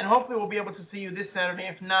 and hopefully we'll be able to see you this Saturday,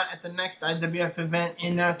 if not at the next IWF event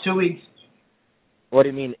in 2 weeks. What do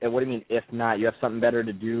you mean, if not? You have something better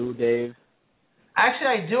to do, Dave? Actually,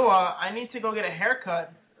 I do. I need to go get a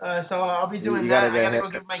haircut, so I'll be doing that.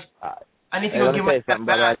 I need to go get my something,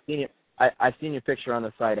 brother. I've seen your picture on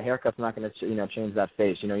the site. A haircut's not going to, change that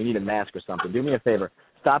face. You need a mask or something. Do me a favor.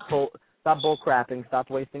 Stop bull crapping. Stop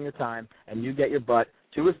wasting your time, and you get your butt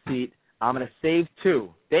to a seat. I'm going to save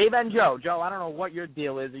two. Dave and Joe. Joe, I don't know what your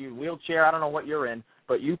deal is. Are you wheelchair? I don't know what you're in,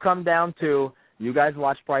 but you come down too. You guys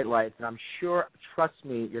watch Bright Lights, and I'm sure, trust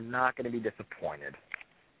me, you're not going to be disappointed.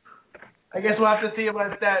 I guess we'll have to see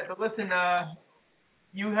about that. But listen,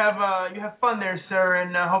 you have fun there, sir,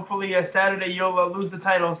 and hopefully Saturday you'll lose the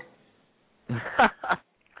titles.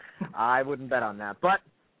 I wouldn't bet on that, but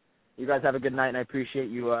you guys have a good night, and I appreciate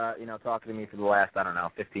you, talking to me for the last,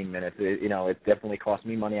 15 minutes. It definitely cost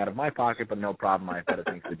me money out of my pocket, but no problem. I have better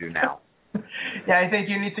things to do now. Yeah, I think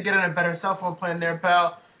you need to get on a better cell phone plan there,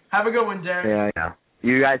 pal. Have a good one, Jared. Yeah.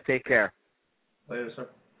 You guys take care. Later, sir.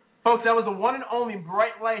 Folks, that was the one and only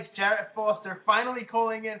Bright Lights Jarrett Foster finally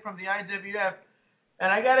calling in from the IWF.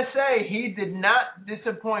 And I got to say, he did not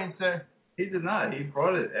disappoint, sir. He did not. He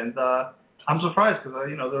brought it. And I'm surprised because,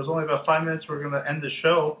 there was only about 5 minutes. We're going to end the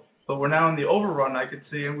show. But we're now in the overrun, I could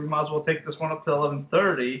see. And we might as well take this one up to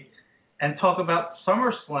 11:30 and talk about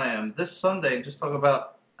SummerSlam this Sunday. And just talk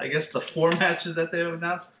about, I guess, the 4 matches that they have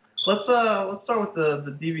announced. Let's start with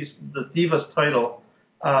the Divas title.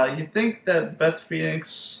 You think that Beth Phoenix...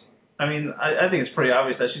 I think it's pretty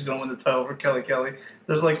obvious that she's going to win the title over Kelly Kelly.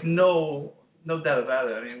 There's, no doubt about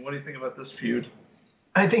it. What do you think about this feud?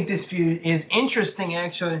 I think this feud is interesting,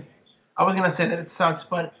 actually. I was going to say that it sucks,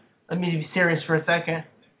 but let me be serious for a second.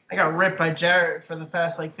 I got ripped by Jarrett for the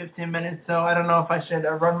past, 15 minutes, so I don't know if I should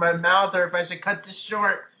run my mouth or if I should cut this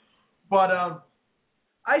short. But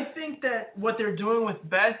I think that what they're doing with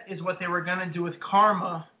Beth is what they were going to do with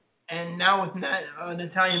Karma, and now with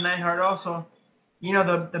Natalya Neidhart also.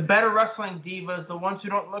 The better wrestling divas, the ones who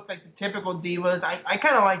don't look like the typical divas, I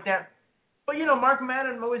kind of like that. But, Mark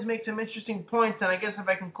Madden always makes some interesting points, and I guess if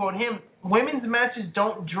I can quote him, women's matches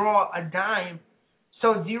don't draw a dime.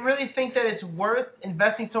 So do you really think that it's worth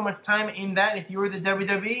investing so much time in that if you were the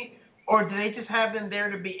WWE? Or do they just have them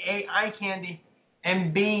there to be A, eye candy,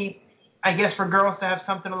 and B, I guess for girls to have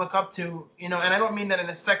something to look up to? And I don't mean that in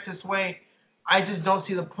a sexist way. I just don't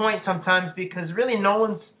see the point sometimes because really no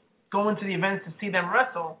one's going to the events to see them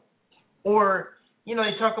wrestle. Or,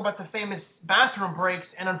 they talk about the famous bathroom breaks,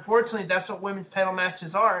 and unfortunately that's what women's title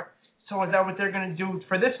matches are. So is that what they're going to do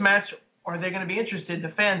for this match, or are they going to be interested,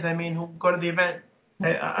 the fans, who go to the event?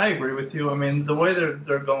 Hey, I agree with you. The way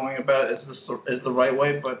they're going about it is the right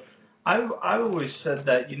way, but I've always said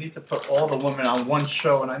that you need to put all the women on one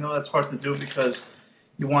show, and I know that's hard to do because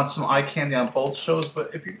you want some eye candy on both shows,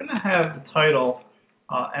 but if you're going to have the title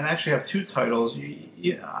and actually have 2 titles,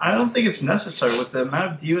 I don't think it's necessary. With the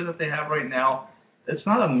amount of divas that they have right now, it's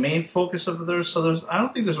not a main focus of theirs, so I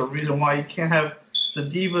don't think there's a reason why you can't have the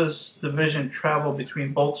Divas division travel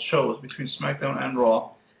between both shows, between SmackDown and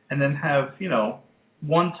Raw, and then have,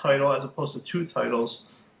 one title as opposed to 2 titles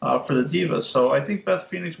for the Divas. So I think Beth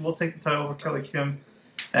Phoenix will take the title over Kelly Kim,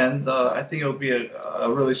 and I think it'll be a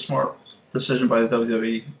really smart decision by the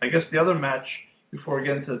WWE. I guess the other match, before we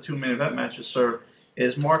get into the 2 main event matches, sir,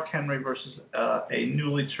 is Mark Henry versus a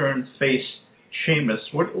newly turned face, Sheamus.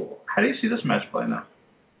 How do you see this match playing out?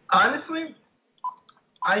 Honestly,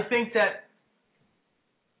 I think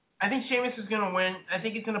Sheamus is going to win. I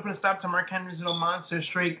think he's going to put a stop to Mark Henry's little monster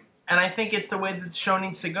streak, and I think it's the way that the show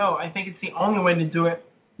needs to go. I think it's the only way to do it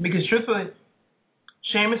because, truthfully,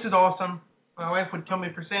 Sheamus is awesome. My wife would kill me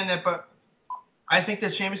for saying that, but I think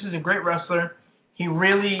that Sheamus is a great wrestler. He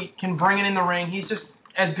really can bring it in the ring. He's just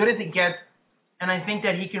as good as it gets. And I think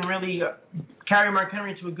that he can really carry Mark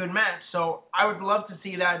Henry to a good match. So I would love to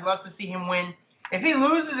see that. I'd love to see him win. If he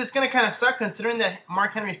loses, it's going to kind of suck considering that Mark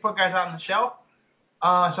Henry's put guys out on the shelf.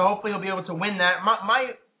 So hopefully he'll be able to win that.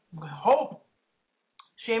 My hope,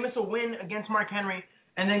 Sheamus will win against Mark Henry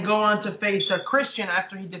and then go on to face Christian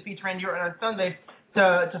after he defeats Randy Orton on Sunday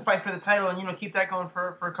to fight for the title and, keep that going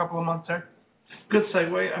for a couple of months, sir. Good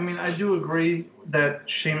segue. I do agree that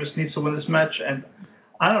Sheamus needs to win this match, and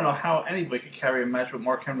I don't know how anybody could carry a match with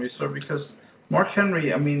Mark Henry, sir, because Mark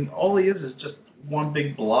Henry, all he is just one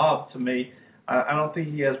big blob to me. I don't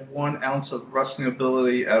think he has 1 ounce of wrestling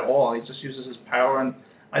ability at all. He just uses his power, and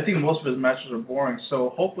I think most of his matches are boring.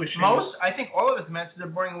 So hopefully Sheamus... I think all of his matches are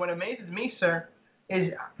boring. What amazes me, sir,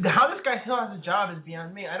 is how this guy still has a job is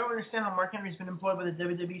beyond me. I don't understand how Mark Henry's been employed by the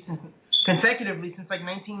WWE consecutively since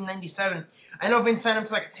 1997. I know Vince signed him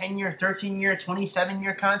to a 10-year, 13-year,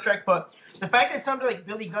 27-year contract, but the fact that somebody like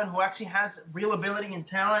Billy Gunn, who actually has real ability and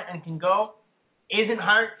talent and can go, isn't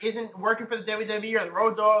working for the WWE or the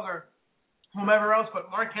Road Dogg or whomever else, but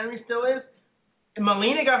Mark Henry still is. And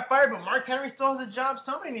Melina got fired, but Mark Henry still has a job.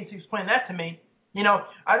 Somebody needs to explain that to me.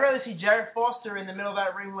 I'd rather see Jarrett Foster in the middle of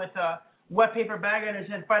that ring with a wet paper bag on his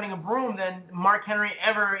head fighting a broom than Mark Henry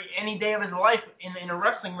ever any day of his life in a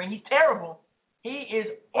wrestling ring. He's terrible. He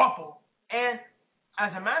is awful. And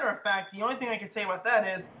as a matter of fact, the only thing I can say about that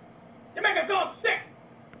is, You make us all sick.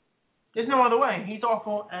 There's no other way. He's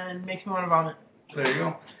awful and makes me want to vomit. There you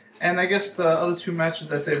go. And I guess the other 2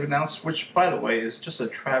 matches that they've announced, which, by the way, is just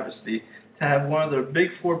a travesty, to have one of their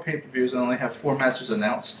big 4 pay-per-views and only have 4 matches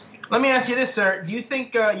announced. Let me ask you this, sir. Do you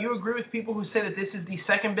think you agree with people who say that this is the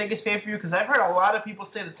second biggest pay-per-view? Because I've heard a lot of people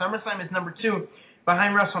say that SummerSlam is number 2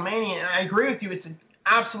 behind WrestleMania, and I agree with you. It's an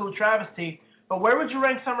absolute travesty. But where would you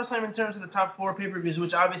rank SummerSlam in terms of the top 4 pay-per-views,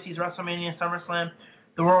 which obviously is WrestleMania, SummerSlam,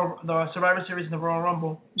 the Survivor Series, and the Royal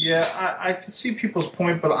Rumble? Yeah, I can see people's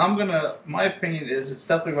point, but my opinion is it's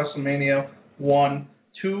definitely WrestleMania, 1.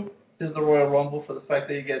 2 is the Royal Rumble for the fact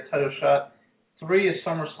that you get a title shot. 3 is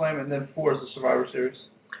SummerSlam, and then 4 is the Survivor Series.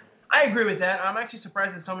 I agree with that. I'm actually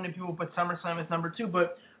surprised that so many people put SummerSlam as number 2,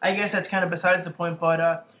 but I guess that's kind of besides the point.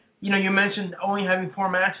 But, you mentioned only having 4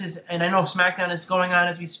 matches, and I know SmackDown is going on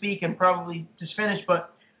as we speak and probably just finished,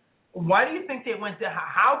 but why do you think they went there?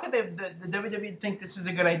 How could the WWE think this is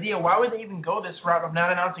a good idea? Why would they even go this route of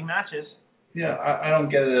not announcing matches? Yeah, I don't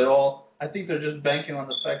get it at all. I think they're just banking on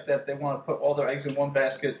the fact that they want to put all their eggs in one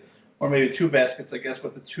basket, or maybe 2 baskets, I guess,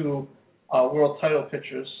 with the 2 world title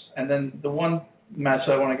pictures. And then the one match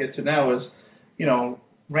that I want to get to now is,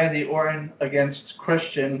 Randy Orton against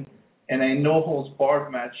Christian in a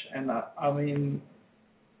no-holds-barred match. And, I mean,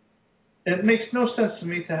 it makes no sense to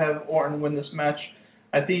me to have Orton win this match.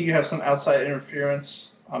 I think you have some outside interference.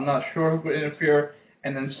 I'm not sure who would interfere,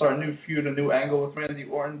 and then start a new feud, a new angle with Randy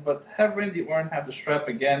Orton. But have Randy Orton have the strap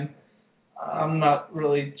again, I'm not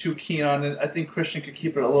really too keen on it. I think Christian could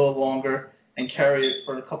keep it a little longer and carry it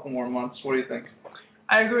for a couple more months. What do you think?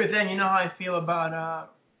 I agree with that. You know how I feel about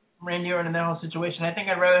Randy Orton and that whole situation. I think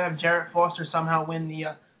I'd rather have Jarrett Foster somehow win the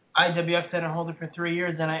IWF title and hold it for 3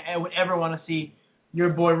 years than I would ever want to see your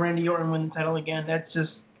boy Randy Orton win the title again. That's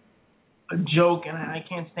just a joke, and I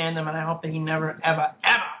can't stand him, and I hope that he never, ever,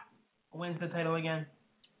 ever wins the title again.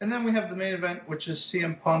 And then we have the main event, which is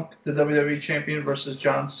CM Punk, the WWE Champion, versus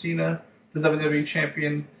John Cena, the WWE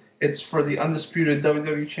Champion. It's for the undisputed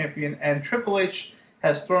WWE Champion, and Triple H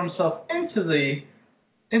has thrown himself into the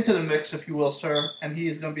mix, if you will, sir, and he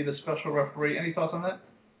is going to be the special referee. Any thoughts on that?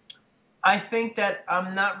 I think that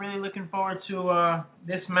I'm not really looking forward to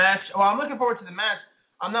this match. Well, I'm looking forward to the match.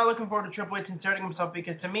 I'm not looking forward to Triple H inserting himself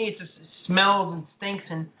because to me it just smells and stinks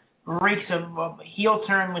and reeks of a heel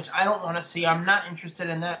turn, which I don't want to see. I'm not interested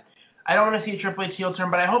in that. I don't want to see a Triple H heel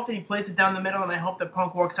turn, but I hope that he plays it down the middle, and I hope that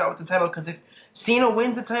Punk works out with the title, because if Cena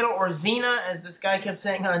wins the title, or Xena, as this guy kept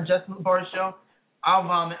saying on Justin Barr's show, I'll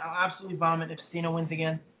vomit. I'll absolutely vomit if Cena wins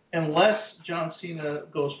again. Unless John Cena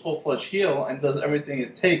goes full-fledged heel and does everything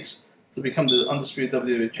it takes to become the undisputed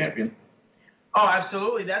WWE Champion. Oh,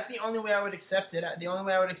 absolutely. That's the only way I would accept it. The only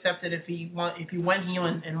way I would accept it if he went heel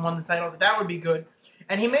and won the title. That would be good.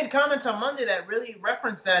 And he made comments on Monday that really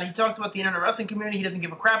referenced that. He talked about the internet wrestling community. He doesn't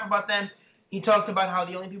give a crap about them. He talked about how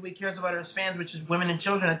the only people he cares about are his fans, which is women and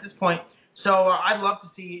children at this point. So I'd love to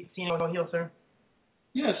see Cena go heel, sir.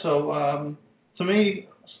 Yeah, so to me,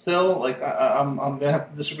 still, I'm going to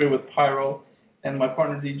have to disagree with Pyro and my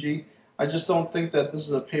partner DG. I just don't think that this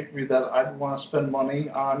is a pay-per-view that I'd want to spend money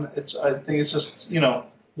on. I think it's just,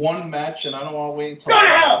 one match, and I don't want to wait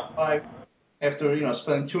until 5 after,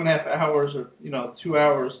 spending 2.5 hours or, 2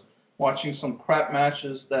 hours watching some crap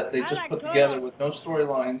matches that they just put together with no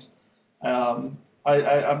storylines.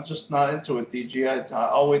 I'm just not into it, DG.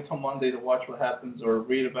 I'll wait till Monday to watch what happens or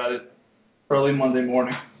read about it early Monday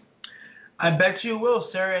morning. I bet you will,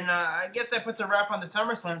 sir. And I guess that puts a wrap on the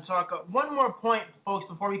SummerSlam talk. One more point, folks,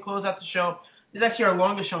 before we close out the show. This is actually our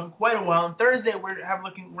longest show in quite a while. On Thursday, we're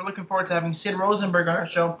looking forward to having Sid Rosenberg on our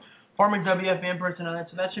show, former WFAN person on that.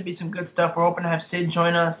 So that should be some good stuff. We're hoping to have Sid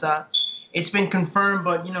join us. It's been confirmed,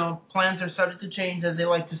 but, plans are subject to change, as they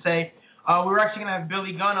like to say. We were actually going to have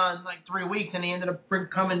Billy Gunn on in 3 weeks, and he ended up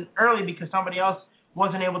coming early because somebody else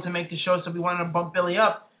wasn't able to make the show, so we wanted to bump Billy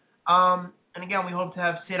up. And again, we hope to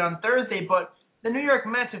have Sid on Thursday. But the New York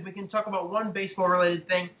Mets, if we can talk about one baseball-related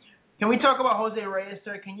thing, can we talk about Jose Reyes,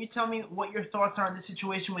 sir? Can you tell me what your thoughts are on the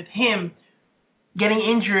situation with him getting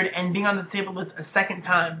injured and being on the table list a second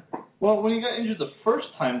time? Well, when he got injured the first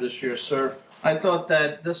time this year, sir, I thought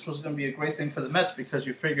that this was going to be a great thing for the Mets because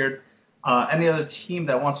you figured any other team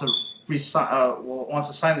that wants to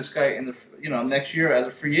sign this guy in the next year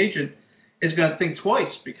as a free agent is going to think twice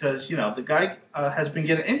because, the guy has been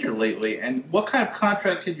getting injured lately. And what kind of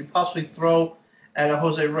contract could you possibly throw at a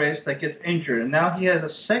Jose Reyes that gets injured? And now he has a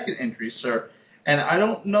second injury, sir. And I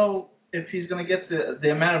don't know if he's going to get the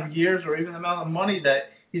amount of years or even the amount of money that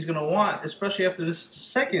he's going to want, especially after this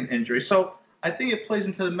second injury. So I think it plays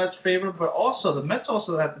into the Mets' favor, but also the Mets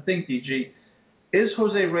also have to think, DG, is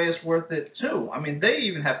Jose Reyes worth it too? I mean, they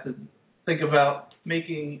even have to think about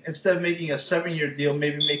instead of making a 7-year deal,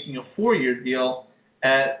 maybe making a 4-year deal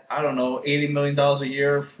at, I don't know, $80 million a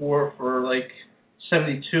year for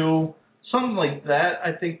 72, something like that.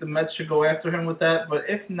 I think the Mets should go after him with that. But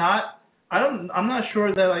if not, I'm not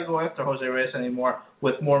sure that I go after Jose Reyes anymore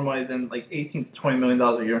with more money than $18 to $20 million a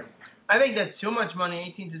yeyear. I think that's too much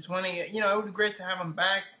money, 18 to 20. It would be great to have him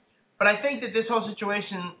back. But I think that this whole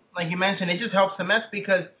situation, like you mentioned, it just helps the Mets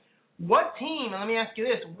because what team, and let me ask you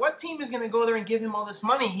this, what team is going to go there and give him all this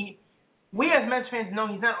money? we as Mets fans know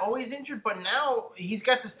he's not always injured, but now he's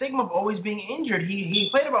got the stigma of always being injured. He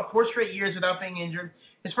played about 4 straight years without being injured.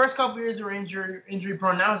 His first couple years were injury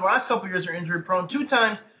prone. Now his last couple years are injury prone. 2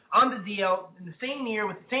 times on the DL in the same year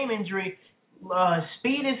with the same injury.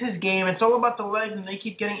 Speed is his game. It's all about the legs, and they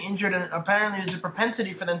keep getting injured. And apparently, there's a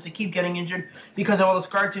propensity for them to keep getting injured because of all the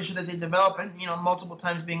scar tissue that they develop, and multiple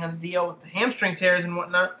times being on the DL with the hamstring tears and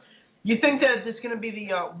whatnot. You think that it's going to be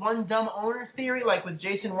the one dumb owner theory, like with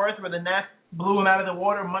Jason Worth, where the Nats blew him out of the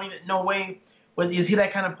water, money that no way is he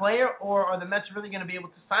that kind of player, or are the Mets really going to be able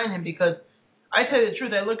to sign him? Because I tell you the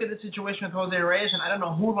truth, I look at the situation with Jose Reyes, and I don't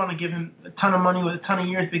know who would want to give him a ton of money with a ton of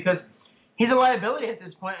years because he's a liability at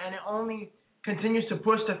this point, and it only continues to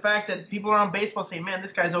push the fact that people around baseball say, man,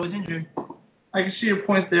 this guy's always injured. I can see your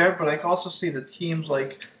point there, but I can also see the teams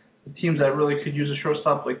that really could use a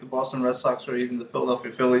shortstop, like the Boston Red Sox or even the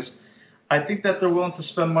Philadelphia Phillies. I think that they're willing to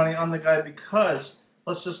spend money on the guy because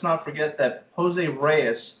let's just not forget that Jose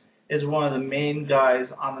Reyes is one of the main guys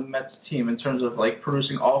on the Mets team in terms of like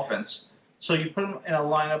producing offense. So you put him in a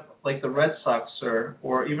lineup like the Red Sox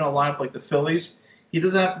or even a lineup like the Phillies, he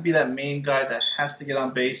doesn't have to be that main guy that has to get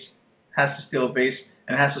on base, has to steal a base,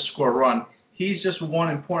 and has to score a run. He's just one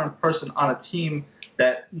important person on a team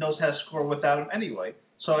that knows how to score without him anyway.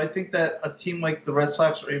 So I think that a team like the Red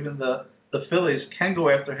Sox or even the Phillies can go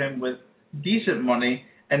after him with decent money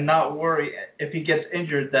and not worry if he gets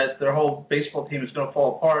injured that their whole baseball team is going to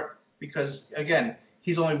fall apart because, again,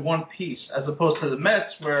 he's only one piece as opposed to the Mets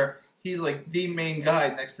where he's like the main guy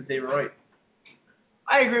next to David Wright.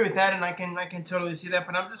 I agree with that, and I can totally see that,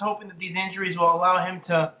 but I'm just hoping that these injuries will allow him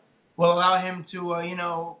to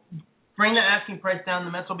bring the asking price down.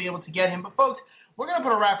 The Mets will be able to get him. But, folks, we're going to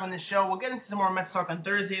put a wrap on this show. We'll get into some more Mets talk on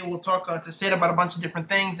Thursday. We'll talk to Sid about a bunch of different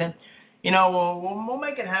things, and we'll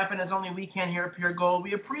make it happen as only we can here at Pure Gold.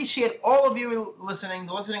 We appreciate all of you listening,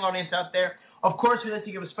 the listening audience out there. Of course, we'd like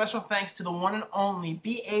to give a special thanks to the one and only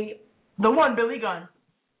Billy Gunn.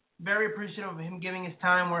 Very appreciative of him giving his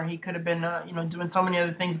time where he could have been, doing so many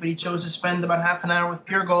other things, but he chose to spend about half an hour with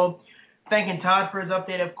Pure Gold. Thanking Todd for his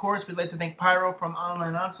update. Of course, we'd like to thank Pyro from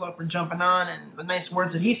Online Onslaught for jumping on and the nice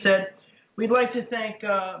words that he said. We'd like to thank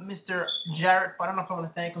Mr. Jarrett. I don't know if I want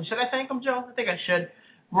to thank him. Should I thank him, Joe? I think I should.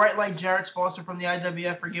 Lights Jarrett Foster from the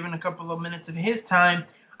IWF for giving a couple of minutes of his time.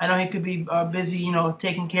 I know he could be busy,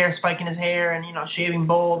 taking care, spiking his hair and, shaving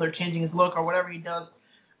bald or changing his look or whatever he does.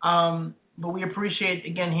 But we appreciate,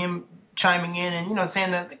 again, him chiming in and,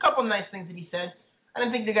 saying a couple of nice things that he said. I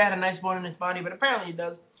didn't think the guy had a nice bone in his body, but apparently he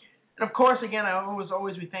does. And, of course, again,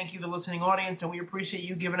 always we thank you, the listening audience, and we appreciate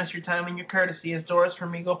you giving us your time and your courtesy, as Doris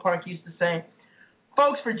from Eagle Park used to say.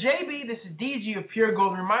 Folks, for JB, this is DG of Pure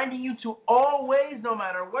Gold, reminding you to always, no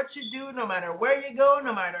matter what you do, no matter where you go,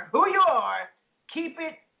 no matter who you are, keep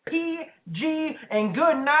it PG, and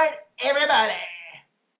good night, everybody.